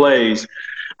core plays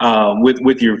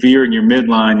with your veer and your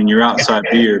midline and your outside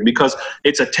veer, because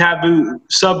it's a taboo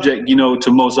subject,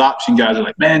 to most option guys. Are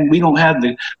like, man, we don't have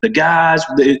the guys,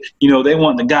 they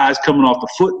want the guys coming off the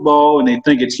football, and they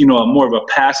think it's, more of a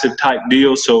passive type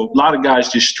deal. So a lot of guys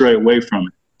just stray away from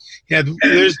it. Yeah,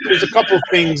 there's a couple of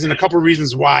things and a couple of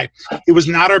reasons why. It was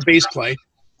not our base play.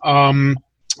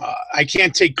 I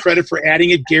can't take credit for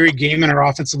adding it. Gary Gaiman, our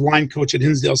offensive line coach at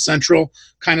Hinsdale Central,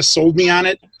 kind of sold me on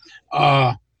it.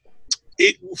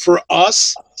 For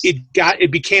us, it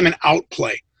became an out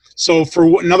play. So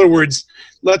in other words,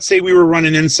 let's say we were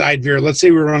running inside veer, let's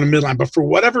say we were running midline, but for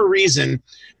whatever reason,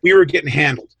 we were getting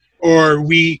handled, or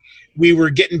we were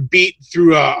getting beat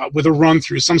through with a run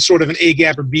through, some sort of an A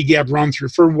gap or B gap run through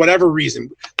for whatever reason.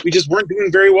 We just weren't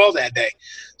doing very well that day.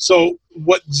 So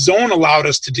what zone allowed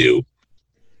us to do,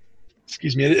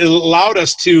 it allowed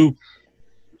us to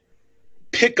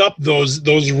pick up those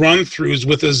run-throughs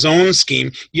with a zone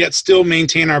scheme, yet still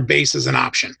maintain our base as an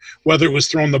option, whether it was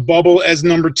throwing the bubble as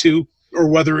number 2 or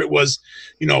whether it was,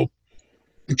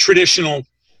 traditional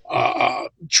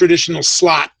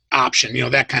slot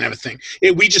option, that kind of a thing.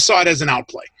 We just saw it as an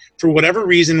outplay. For whatever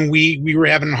reason, we were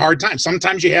having a hard time.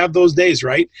 Sometimes you have those days,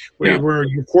 right, where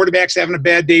your quarterback's having a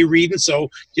bad day reading, so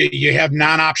you have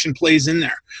non-option plays in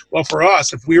there. Well, for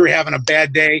us, if we were having a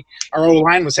bad day, our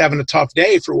O-line was having a tough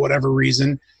day for whatever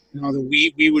reason,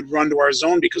 we would run to our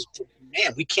zone because,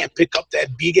 man, we can't pick up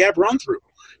that B-gap run-through.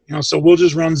 So we'll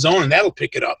just run zone, and that'll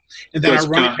pick it up. And then our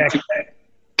running back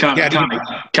 – kind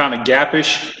of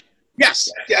gapish? Yes,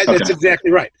 that's exactly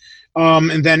right.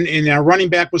 And then our running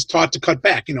back was taught to cut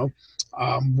back.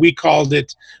 We called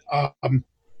it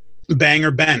bang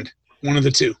or bend, one of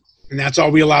the two, and that's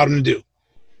all we allowed him to do,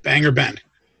 bang or bend.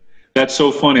 That's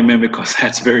so funny, man, because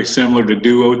that's very similar to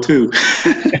duo too.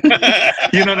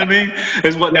 You know what I mean?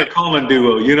 It's what they're calling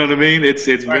duo. You know what I mean? It's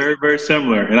very, very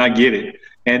similar, and I get it.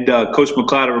 And Coach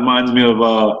McLeod reminds me of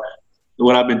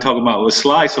what I've been talking about with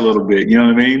Slice a little bit. You know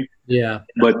what I mean? Yeah.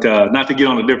 But not to get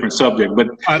on a different subject, but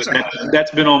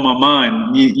that's been on my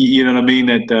mind. You know what I mean?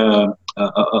 That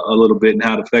a little bit, and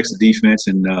how it affects the defense,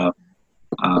 and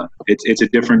it's a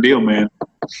different deal, man.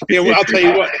 Well, I'll tell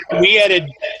you what. We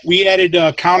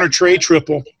added counter tray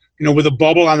triple, with a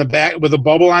bubble on the back, with a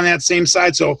bubble on that same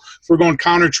side. So if we're going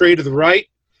counter tray to the right,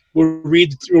 we'll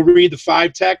read the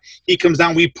 5 tech. He comes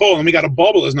down, we pull, and we got a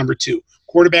bubble as number 2.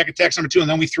 Quarterback attacks number 2, and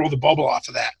then we throw the bubble off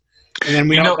of that. And then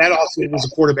we know that also was a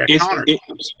quarterback counter.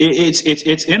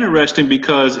 It's interesting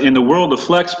because in the world of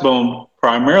flex bone,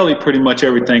 primarily pretty much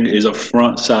everything is a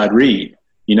front side read,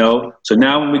 So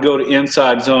now when we go to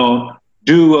inside zone,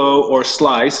 duo or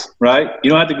slice, right?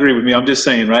 You don't have to agree with me. I'm just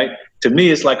saying, right? To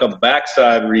me, it's like a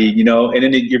backside read, and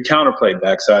then your counterplay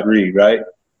backside read, right?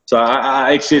 So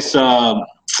it's just. So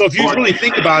if you really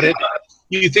think about it,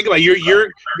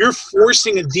 you're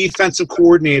forcing a defensive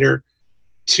coordinator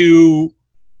to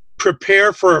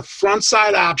prepare for a front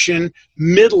side option,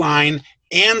 midline,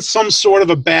 and some sort of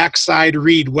a backside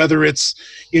read, whether it's,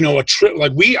 a trip,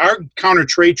 like our counter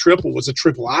trade triple was a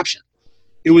triple option.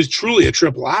 It was truly a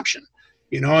triple option,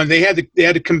 and they had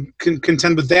to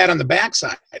contend with that on the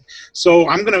backside. So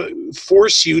I'm going to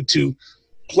force you to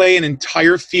play an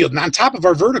entire field, and on top of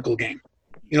our vertical game.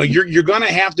 You're going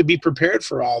to have to be prepared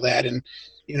for all that. And,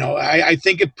 I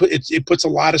think it puts a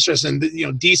lot of stress. And,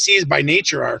 DCs by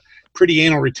nature are pretty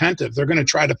anal retentive. They're going to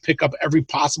try to pick up every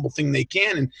possible thing they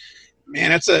can. And,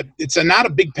 man, it's not a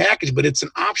big package, but it's an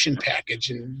option package.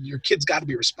 And your kid's got to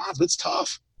be responsible. It's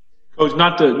tough. Coach,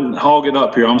 not to hog it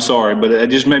up here, I'm sorry, but it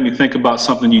just made me think about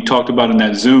something you talked about in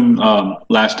that Zoom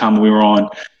last time we were on.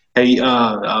 Hey,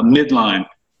 midline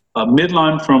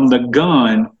from the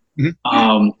gun.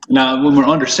 Mm-hmm. Now, when we're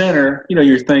under center,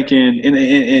 you're thinking,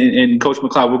 and Coach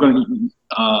McLeod,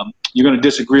 you're going to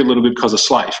disagree a little bit because of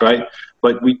slice, right?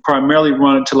 But we primarily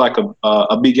run it to like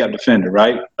a big gap defender,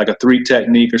 right? Like a 3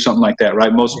 technique or something like that,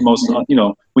 right? Most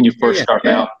when you first start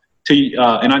out.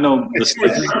 And I know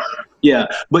yeah,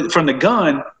 but from the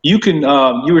gun, you can.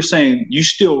 You were saying you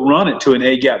still run it to an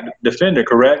A gap defender,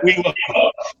 correct?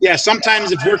 Yeah,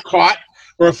 sometimes if we're caught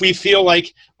or if we feel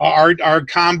like our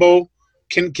combo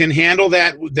can handle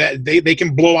that they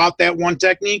can blow out that 1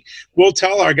 technique, we'll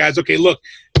tell our guys, okay, look,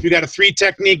 if you got a 3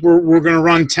 technique, we're going to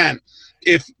run 10.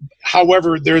 If,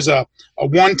 however, there's a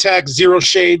 1 tech, 0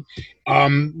 shade,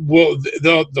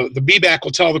 the B-back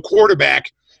will tell the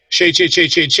quarterback,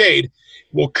 shade.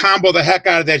 We'll combo the heck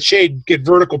out of that shade, get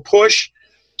vertical push,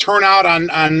 turn out on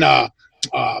the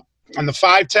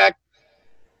 5 tech,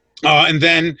 And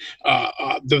then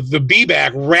the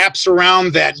B-back wraps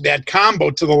around that combo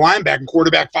to the linebacker, and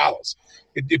quarterback follows.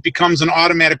 It becomes an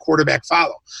automatic quarterback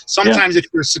follow. Sometimes if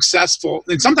you're successful,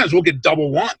 and sometimes we'll get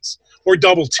double ones or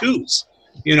double twos,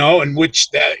 in which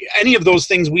any of those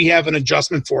things we have an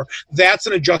adjustment for. That's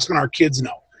an adjustment our kids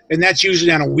know. And that's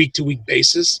usually on a week-to-week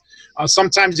basis.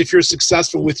 Sometimes if you're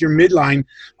successful with your midline,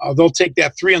 they'll take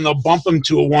that 3 and they'll bump them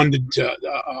to a 1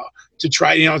 to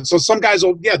try. So some guys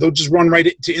they'll just run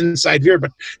right to inside veer.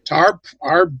 But to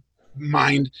our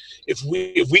mind, if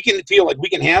we can feel like we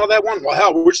can handle that one, well,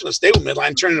 hell, we're just going to stay with midline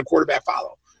and turn into quarterback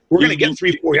follow. We're going to get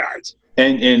 3-4 yards.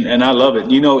 And I love it.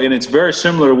 And it's very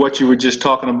similar to what you were just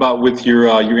talking about with your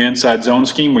inside zone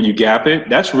scheme when you gap it.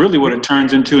 That's really what it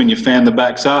turns into, and you fan the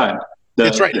backside.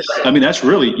 That's right. I mean, that's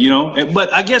really,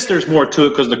 but I guess there's more to it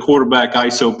because the quarterback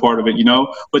ISO part of it,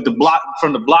 but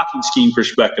from the blocking scheme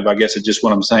perspective, I guess it's just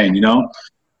what I'm saying,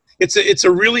 It's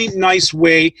a really nice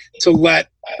way to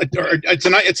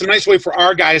it's a nice way for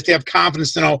our guys to have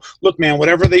confidence to know, look, man,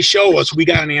 whatever they show us, we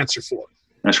got an answer for it.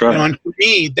 That's right. And for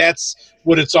me, that's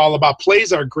what it's all about.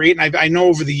 Plays are great, and I know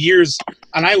over the years,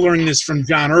 and I learned this from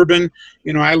John Urban,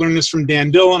 I learned this from Dan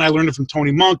Dillon, I learned it from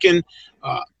Tony Monken.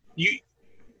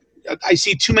 I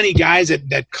see too many guys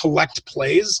that collect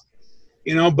plays,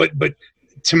 but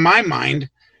to my mind,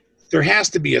 there has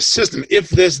to be a system. If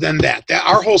this, then that.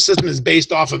 Our whole system is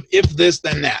based off of if this,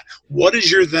 then that. What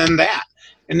is your then that?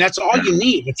 And that's all you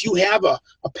need. If you have a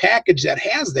package that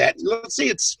has that, let's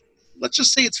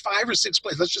just say it's 5 or 6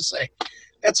 plays. Let's just say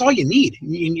that's all you need,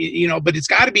 but it's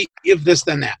got to be if this,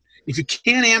 then that. If you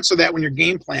can't answer that when you're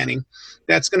game planning,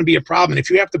 that's going to be a problem.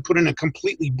 If you have to put in a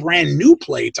completely brand new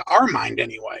play, to our mind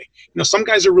anyway, some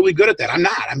guys are really good at that. I'm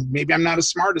not. Maybe I'm not as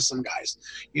smart as some guys.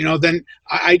 Then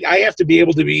I have to be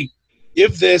able to be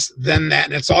if this, then that.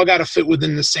 And it's all got to fit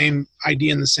within the same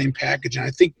idea and the same package. And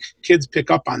I think kids pick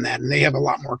up on that, and they have a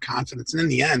lot more confidence. And in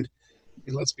the end,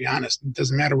 let's be honest, it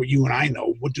doesn't matter what you and I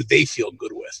know. What do they feel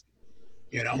good with?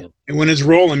 And when it's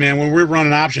rolling, man, when we're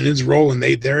running option, it's rolling.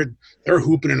 They're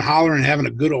hooping and hollering and having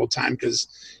a good old time because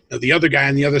the other guy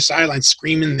on the other sideline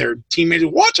screaming their teammates,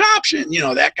 watch option,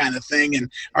 that kind of thing. And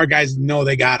our guys know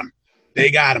they got them. They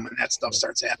got them, and that stuff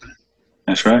starts happening.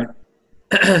 That's right.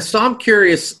 So I'm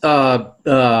curious,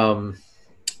 12,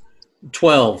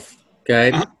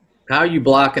 okay? Uh-huh. How are you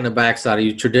blocking the backside? Are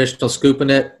you traditional scooping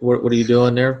it? What are you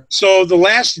doing there? So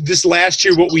this last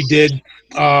year, what we did,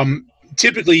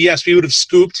 typically, yes, we would have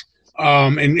scooped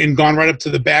and gone right up to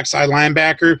the backside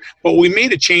linebacker. But we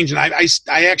made a change, and I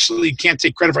actually can't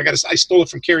take credit for it. I stole it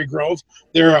from Cary Grove.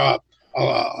 They're a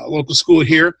local school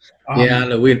here. I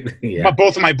know.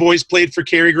 Both of my boys played for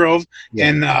Cary Grove. Yeah.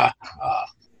 And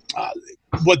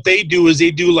what they do is they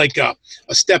do like a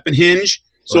step and hinge.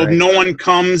 So if no one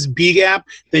comes B-gap,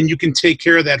 then you can take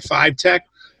care of that 5-tech.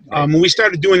 We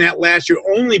started doing that last year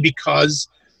only because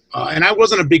and I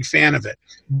wasn't a big fan of it,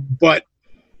 but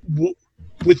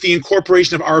with the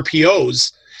incorporation of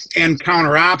RPOs and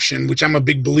counter option, which I'm a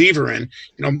big believer in,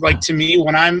 like to me,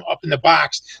 when I'm up in the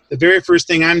box, the very first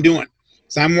thing I'm doing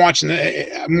is I'm watching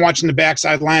the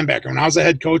backside linebacker. When I was a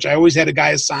head coach, I always had a guy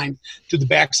assigned to the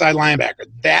backside linebacker.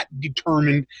 That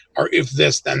determined our if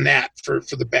this, then that for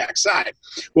the backside.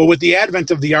 Well, with the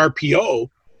advent of the RPO,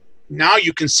 now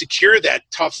you can secure that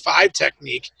tough 5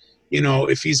 technique,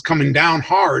 if he's coming down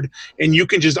hard, and you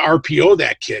can just RPO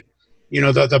that kid.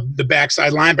 The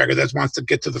backside linebacker that wants to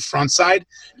get to the front side.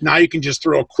 Now you can just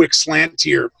throw a quick slant to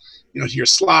your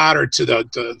slot or to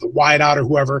the wide out or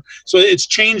whoever. So it's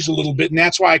changed a little bit, and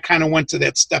that's why I kind of went to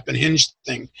that step and hinge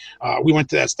thing. We went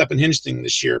to that step and hinge thing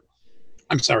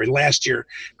last year,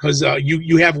 because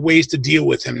you have ways to deal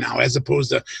with him now, as opposed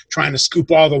to trying to scoop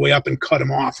all the way up and cut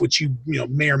him off, which you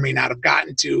may or may not have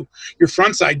gotten to. Your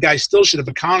front side guy still should have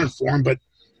accounted for him, but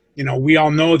we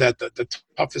all know that the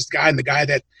toughest guy and the guy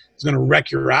that is going to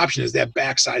wreck your option is that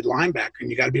backside linebacker, and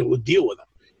you got to be able to deal with him.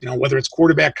 Whether it's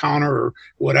quarterback counter or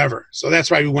whatever. So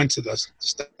that's why we went to the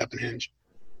step and hinge.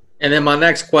 And then my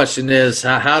next question is,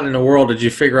 how in the world did you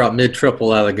figure out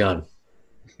mid-triple out of the gun?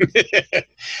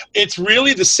 It's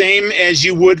really the same as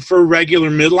you would for regular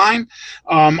midline.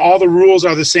 All the rules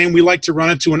are the same. We like to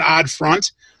run it to an odd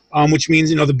front, which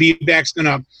means, the B-back's going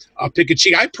to pick a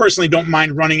cheek. I personally don't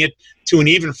mind running it to an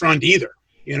even front either.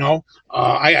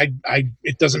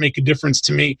 It doesn't make a difference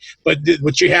to me. But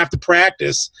what you have to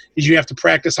practice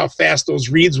is how fast those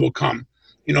reads will come,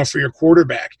 for your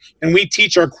quarterback. And we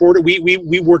teach our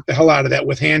we work the hell out of that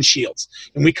with hand shields,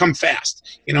 and we come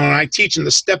fast, and I teach him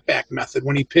the step back method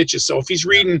when he pitches. So if he's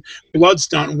reading blood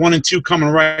stunt 1 and 2 coming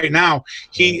right now,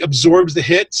 he absorbs the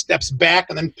hit, steps back,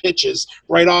 and then pitches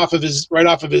right off of his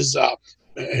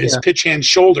his pitch hand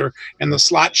shoulder, and the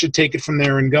slot should take it from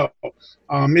there and go.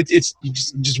 It's you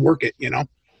just work it,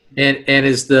 And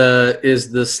is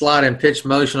the slot and pitch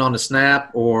motion on the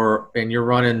snap, and you're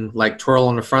running like twirl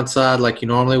on the front side like you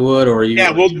normally would, or are you?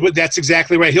 Yeah, well, that's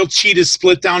exactly right. He'll cheat his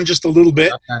split down just a little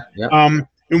bit. Okay. Yep.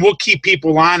 And we'll keep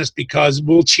people honest because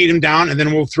we'll cheat him down and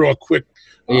then we'll throw a quick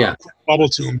bubble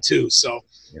to him too. So,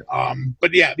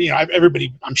 but yeah,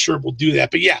 everybody I'm sure will do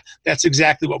that. But yeah, that's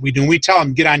exactly what we do. And we tell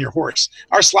them, get on your horse.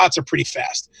 Our slots are pretty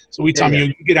fast. So we tell them,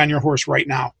 you get on your horse right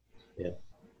now. Yeah.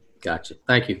 Gotcha.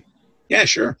 Thank you. Yeah,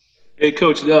 sure. Hey,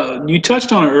 Coach, you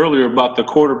touched on it earlier about the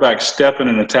quarterback stepping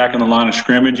and attacking the line of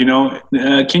scrimmage.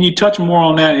 Can you touch more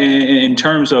on that in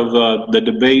terms of the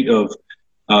debate of,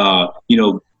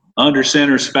 under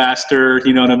center's faster,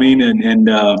 you know what I mean, and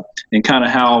kind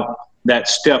of how that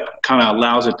step kind of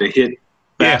allows it to hit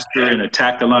faster and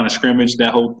attack the line of scrimmage.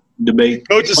 That whole debate.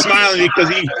 Coach is smiling because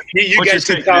you guys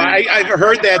can tell. I've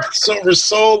heard that for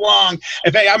so long.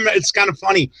 In fact, it's kind of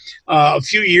funny. A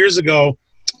few years ago,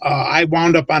 I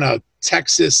wound up on a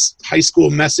Texas high school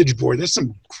message board. There's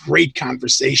some great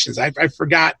conversations. I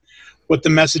forgot what the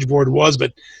message board was,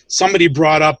 but somebody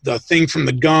brought up the thing from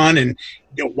the gun and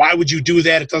why would you do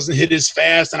that? It doesn't hit as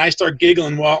fast. And I start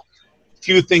giggling. Well, a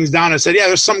few things down. I said, yeah,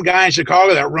 there's some guy in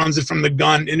Chicago that runs it from the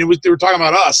gun. And they were talking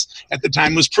about us at the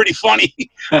time. It was pretty funny.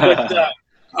 But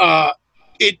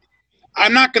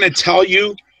I'm not going to tell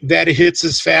you that it hits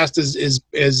as fast as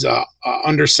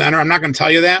under center. I'm not going to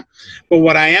tell you that. But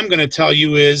what I am going to tell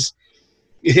you is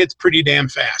it hits pretty damn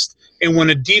fast. And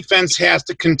when a defense has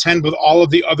to contend with all of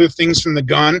the other things from the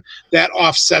gun, that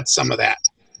offsets some of that.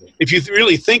 If you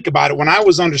really think about it, when I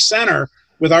was under center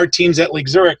with our teams at Lake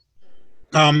Zurich,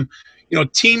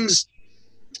 teams,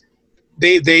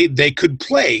 they could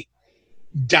play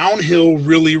downhill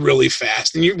really, really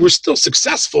fast. And we're still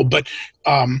successful. But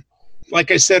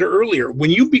like I said earlier, when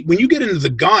you get into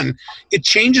the gun, it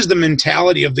changes the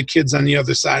mentality of the kids on the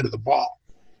other side of the ball.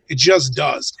 It just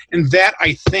does. And that,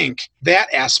 I think,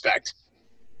 that aspect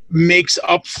makes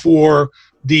up for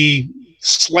the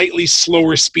slightly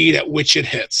slower speed at which it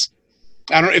hits.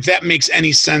 I don't know if that makes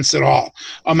any sense at all.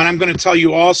 And I'm going to tell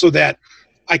you also that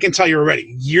I can tell you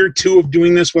already, year 2 of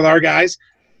doing this with our guys,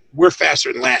 we're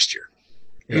faster than last year.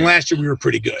 Yeah. And last year we were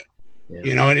pretty good.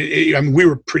 Yeah. We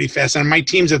were pretty fast. And my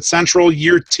teams at Central,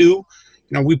 year 2,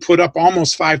 we put up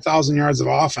almost 5,000 yards of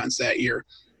offense that year.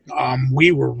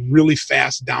 We were really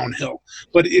fast downhill,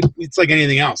 but it's like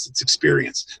anything else. It's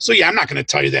experience. So yeah, I'm not going to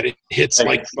tell you that it hits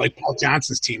like Paul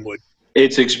Johnson's team would.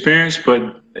 It's experience,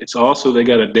 but it's also they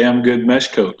got a damn good mesh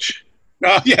coach.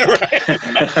 Oh yeah, right.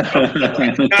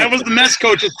 I was the mess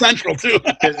coach at Central too.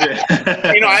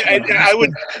 I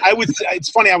would. It's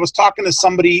funny. I was talking to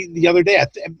somebody the other day.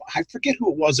 I forget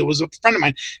who it was. It was a friend of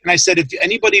mine, and I said if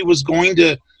anybody was going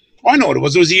to. I know what it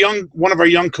was. It was one of our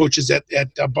young coaches at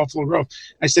Buffalo Grove.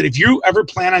 I said, if you ever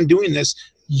plan on doing this,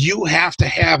 you have to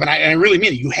have, and I really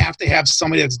mean it, you have to have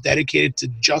somebody that's dedicated to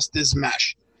just this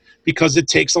mesh because it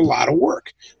takes a lot of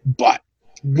work. But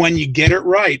when you get it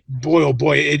right, boy, oh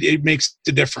boy, it makes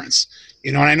a difference.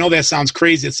 And I know that sounds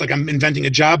crazy. It's like I'm inventing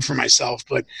a job for myself,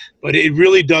 but it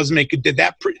really does make it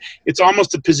it's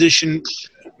almost a position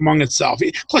among itself.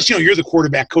 Plus, you're the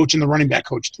quarterback coach and the running back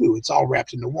coach too. It's all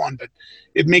wrapped into one, but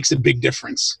it makes a big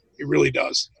difference. It really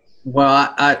does.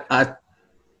 Well, and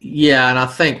I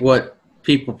think what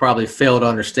people probably fail to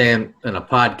understand in a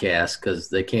podcast because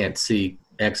they can't see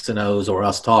X and O's or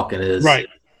us talking is right.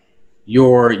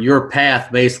 Your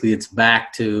path basically it's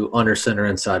back to under center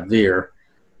inside veer.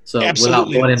 So Absolutely.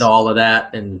 Without going into all of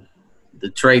that and the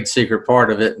trade secret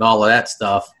part of it and all of that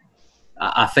stuff,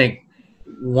 I think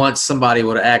once somebody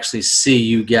would actually see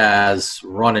you guys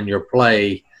running your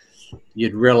play,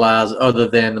 you'd realize other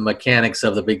than the mechanics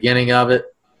of the beginning of it,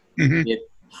 mm-hmm. it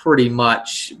pretty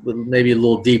much, maybe a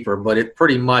little deeper, but it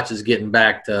pretty much is getting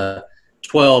back to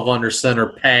 12 under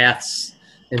center paths.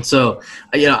 And so,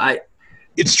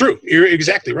 it's true. You're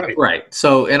exactly right. Right.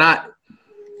 So, and I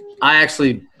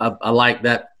actually like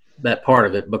that part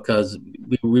of it because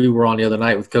we were on the other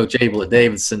night with Coach Abel at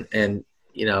Davidson and,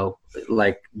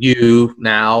 like you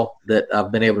now that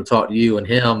I've been able to talk to you and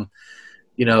him,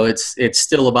 it's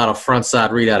still about a front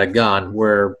side read out of gun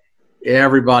where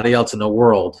everybody else in the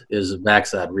world is a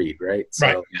backside read, right?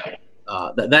 So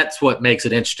that's what makes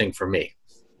it interesting for me.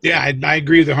 Yeah, I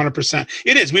agree with 100%.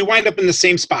 It is. We wind up in the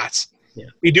same spots. Yeah,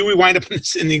 we do. We wind up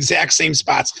in the exact same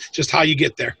spots. Just how you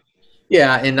get there.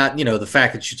 Yeah, and not the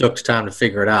fact that you took the time to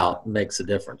figure it out makes a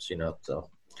difference. So,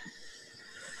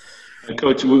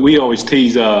 Coach, we always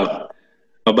tease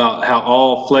about how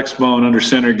all flex bone under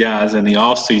center guys in the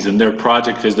offseason, their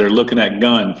project is they're looking at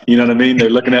gun. You know what I mean?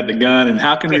 They're looking at the gun and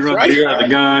how can we run veer at the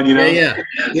gun, you know? Yeah.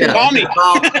 Call me.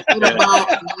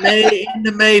 About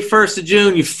May 1st of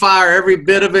June, you fire every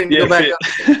bit of it and go back up.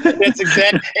 That's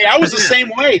exactly. Hey, I was the same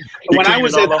way. When I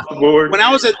was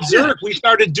at Zurich, we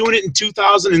started doing it in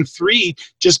 2003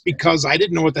 just because I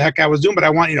didn't know what the heck I was doing, but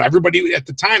I want, everybody at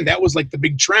the time, that was like the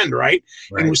big trend, right?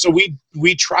 And so we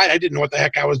tried. I didn't know what the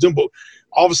heck I was doing, but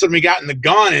all of a sudden we got in the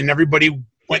gun and everybody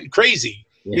went crazy.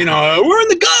 We're in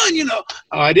the gun,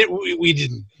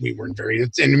 we weren't very,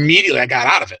 and immediately I got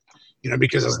out of it,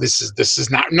 because this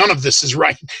is not, none of this is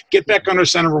right. Get back under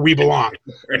center where we belong,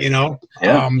 So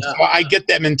I get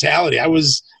that mentality. I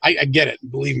get it.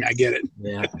 Believe me, I get it.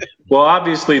 Yeah. Well,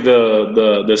 obviously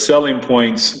the selling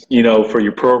points, for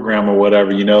your program or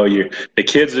whatever, the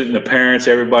kids and the parents,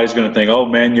 everybody's going to think, oh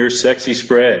man, you're sexy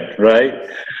spread, right?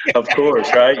 Of course,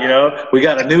 right? We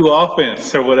got a new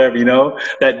offense or whatever,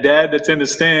 that dad that's in the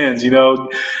stands, throw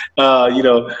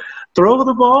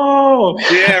the ball.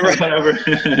 Yeah, right. Whatever.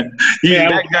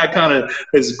 That guy kind of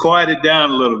has quieted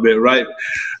down a little bit, right?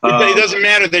 It doesn't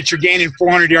matter that you're gaining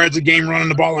 400 yards a game running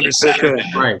the ball under center.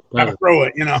 Right. Gotta throw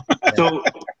it,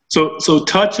 So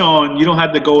touch on, you don't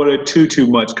have to go there too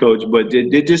much, Coach, but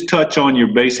just touch on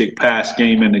your basic pass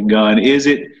game in the gun. Is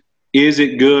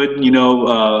it good,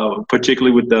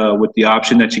 particularly with the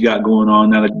option that you got going on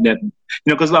now that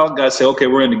because a lot of guys say, okay,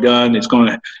 we're in the gun. It's going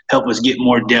to help us get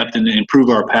more depth and improve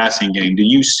our passing game. Do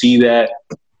you see that?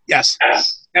 Yes,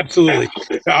 absolutely.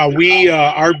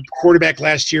 Our quarterback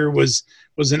last year was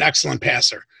an excellent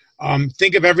passer.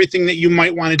 Think of everything that you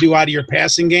might want to do out of your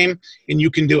passing game, and you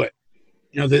can do it.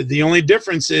 The only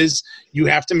difference is you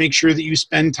have to make sure that you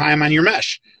spend time on your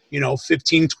mesh,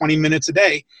 15, 20 minutes a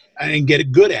day and get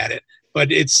good at it.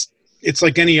 But it's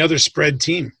like any other spread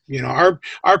team.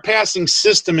 Our passing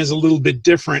system is a little bit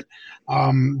different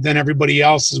than everybody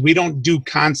else's. We don't do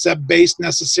concept-based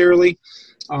necessarily.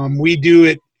 We do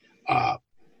it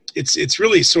it's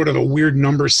really sort of a weird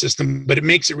number system, but it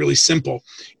makes it really simple.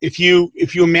 If you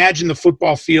imagine the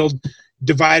football field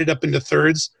divided up into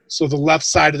thirds, so the left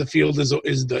side of the field is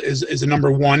a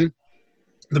number 1,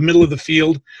 the middle of the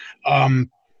field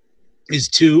is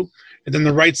 2, and then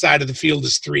the right side of the field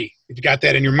is 3. If you got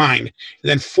that in your mind, and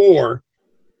then 4,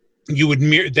 you would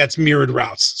that's mirrored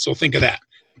routes. So think of that.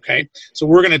 Okay, so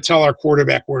we're going to tell our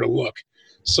quarterback where to look.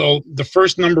 So the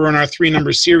first number in our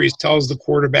 3-number series tells the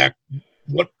quarterback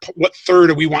what third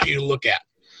do we want you to look at.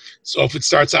 So if it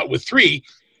starts out with 3,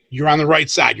 you're on the right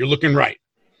side. You're looking right.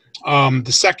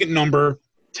 The second number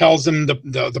tells them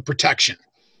the protection.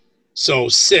 So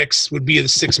 6 would be the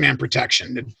 6-man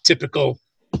protection, the typical,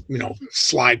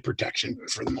 slide protection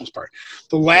for the most part.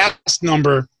 The last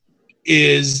number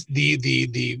is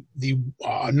the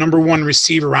number 1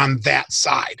 receiver on that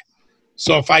side.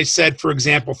 So if I said, for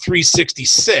example,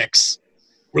 366,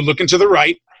 we're looking to the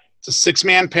right. It's a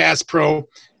 6-man pass pro,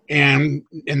 and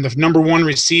the number 1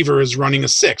 receiver is running a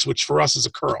 6, which for us is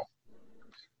a curl.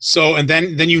 So, and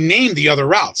then you name the other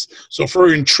routes. So if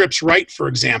we're in trips right, for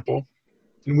example,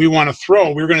 and we want to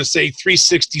throw, we're going to say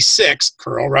 366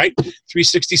 curl, right?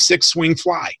 366 swing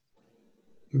fly.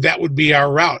 That would be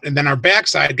our route. And then our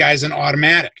backside guy is an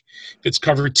automatic. If it's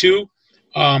cover 2,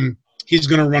 he's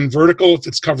going to run vertical. If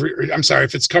it's cover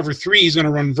 3, he's going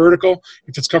to run vertical.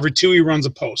 If it's cover 2, he runs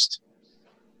a post.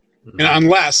 And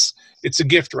unless it's a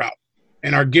gift route.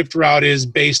 And our gift route is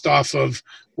based off of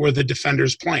where the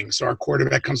defender's playing. So our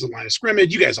quarterback comes to the line of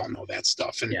scrimmage. You guys all know that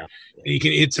stuff. And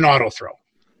it's an auto throw.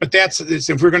 But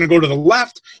if we're going to go to the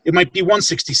left, it might be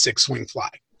 166 swing fly.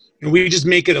 And we just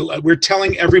make it we're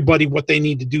telling everybody what they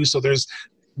need to do. So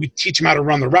we teach them how to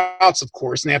run the routes, of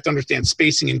course, and they have to understand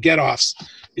spacing and get-offs.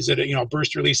 Is it a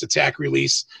burst release, attack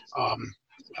release,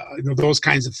 those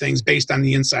kinds of things based on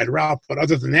the inside route. But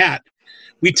other than that,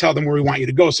 we tell them where we want you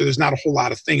to go. So there's not a whole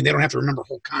lot of things. They don't have to remember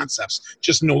whole concepts.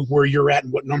 Just know where you're at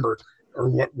and what number or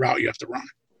what route you have to run.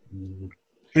 And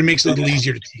it makes it a little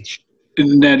easier to teach.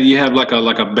 Now, do you have like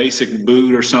a basic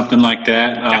boot or something like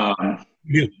that?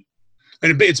 Yeah.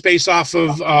 And it's based off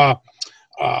of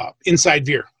inside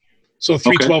veer. So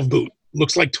 312 boot.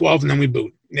 Looks like 12, and then we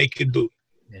boot. Naked boot.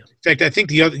 Yeah. In fact, I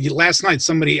think last night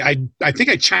somebody I think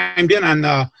I chimed in on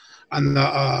the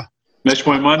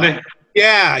Meshpoint Monday.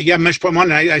 Yeah, Meshpoint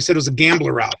Monday. I said it was a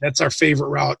gambler route. That's our favorite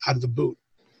route out of the boot.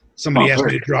 Somebody asked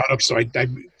me to draw it up, so I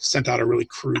sent out a really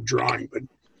crude drawing, but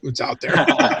it's out there.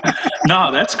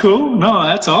 No, that's cool. No,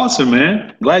 that's awesome,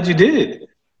 man. Glad you did.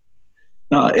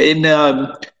 No, and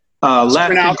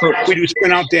we do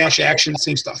sprint out, dash action,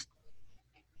 same stuff.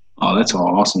 Oh, that's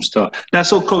all awesome stuff. Now,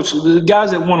 so Coach, the guys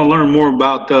that want to learn more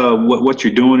about what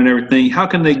you're doing and everything, how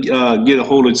can they get a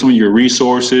hold of some of your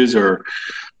resources, or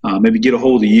maybe get a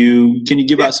hold of you? Can you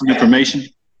give out some information?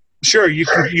 Sure. You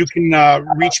can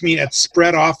reach me at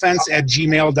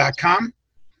spreadoffense@gmail.com.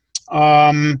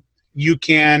 I'm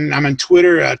on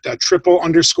Twitter at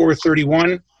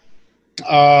triple_31.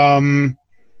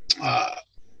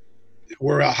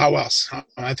 How else?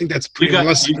 I think that's pretty.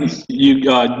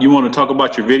 You want to talk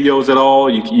about your videos at all?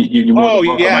 You if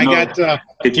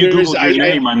you Google your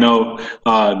name, I know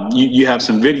you have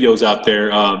some videos out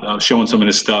there showing some of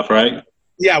this stuff, right?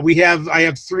 Yeah, I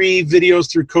have 3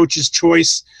 videos through Coach's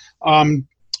Choice.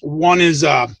 One is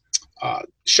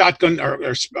shotgun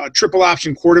or triple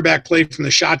option quarterback play from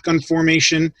the shotgun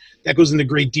formation. That goes into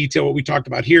great detail what we talked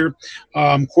about here.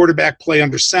 Quarterback play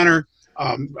under center.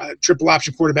 Triple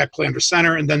option quarterback play under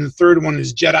center, and then the third one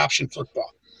is jet option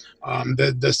football.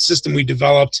 The system we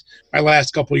developed my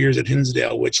last couple of years at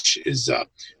Hinsdale, which is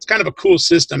it's kind of a cool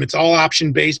system. It's all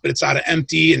option based, but it's out of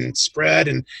empty and spread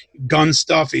and gun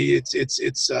stuff.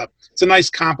 It's a nice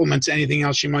complement to anything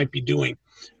else you might be doing.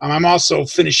 I'm also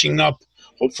finishing up.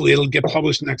 Hopefully, it'll get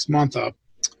published next month. A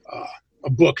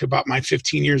book about my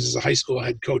 15 years as a high school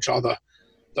head coach, all the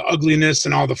ugliness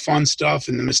and all the fun stuff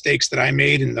and the mistakes that I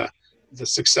made and the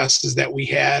successes that we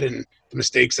had and the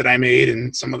mistakes that I made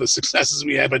and some of the successes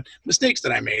we had, but mistakes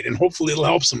that I made, and hopefully it'll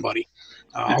help somebody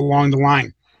along the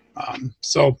line. I'm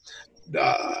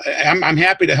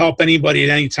happy to help anybody at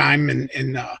any time,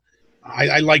 and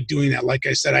I like doing that. Like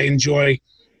I said, I enjoy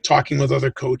talking with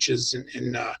other coaches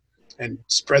and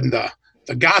spreading the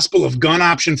gospel of gun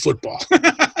option football.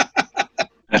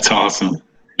 That's awesome.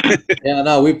 Yeah,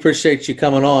 no, we appreciate you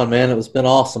coming on, man. It's been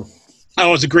awesome. Oh,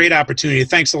 it was a great opportunity.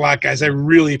 Thanks a lot, guys. I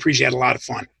really appreciate it. A lot of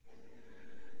fun.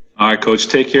 All right, Coach.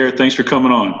 Take care. Thanks for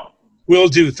coming on. Will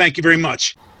do. Thank you very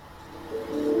much.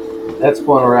 That's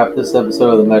going to wrap this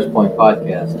episode of the Meshpoint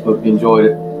podcast. Hope you enjoyed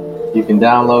it. You can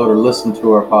download or listen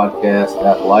to our podcast at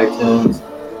Apple iTunes,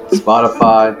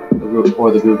 Spotify,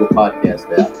 or the Google Podcast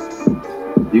app.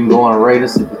 You can go on and rate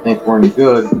us if you think we're any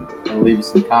good, and leave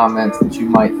us some comments that you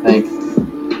might think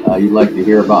you'd like to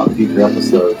hear about in future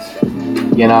episodes.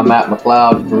 Again, I'm Matt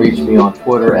McLeod. You can reach me on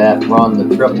Twitter at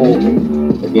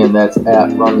RunTheTriple. Again, that's at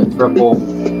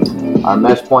RunTheTriple. Our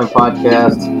Meshpoint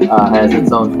podcast has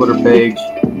its own Twitter page,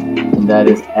 and that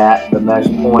is at the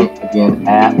Meshpoint. Again,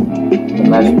 at the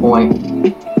Meshpoint.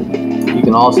 You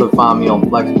can also find me on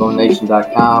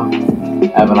FlexBoneNation.com. I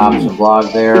have an option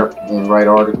blog there and write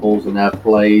articles and have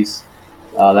plays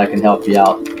that can help you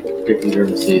out, particularly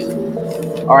during the season.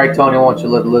 All right, Tony, I want you to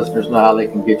let the listeners know how they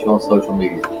can get you on social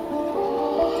media.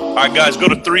 All right, guys, go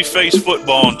to Three Face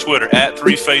Football on Twitter, at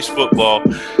Three Face Football,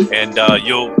 and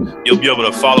you'll be able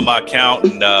to follow my account.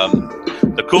 And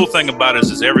the cool thing about it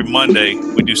is every Monday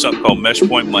we do something called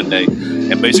Meshpoint Monday,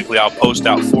 and basically I'll post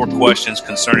out 4 questions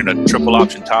concerning a triple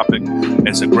option topic. And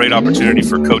it's a great opportunity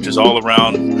for coaches all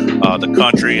around the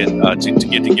country and to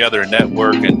get together and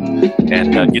network and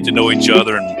get to know each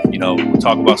other and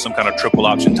talk about some kind of triple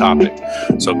option topic.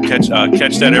 So catch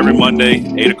that every Monday,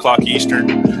 8:00 Eastern.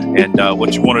 And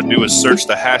what you want to do is search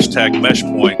the hashtag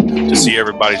Meshpoint to see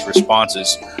everybody's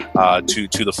responses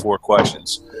to the 4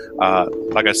 questions.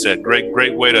 Like I said, great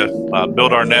way to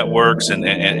build our networks and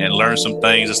learn some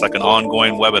things. It's like an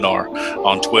ongoing webinar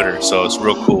on Twitter, so it's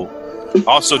real cool.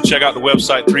 Also, check out the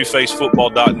website,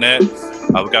 threefacefootball.net.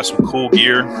 We've got some cool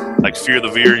gear, like Fear the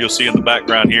Veer, you'll see in the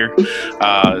background here.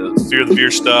 Fear the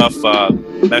Veer stuff,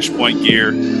 Meshpoint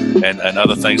gear, and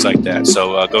other things like that.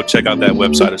 So go check out that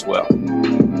website as well.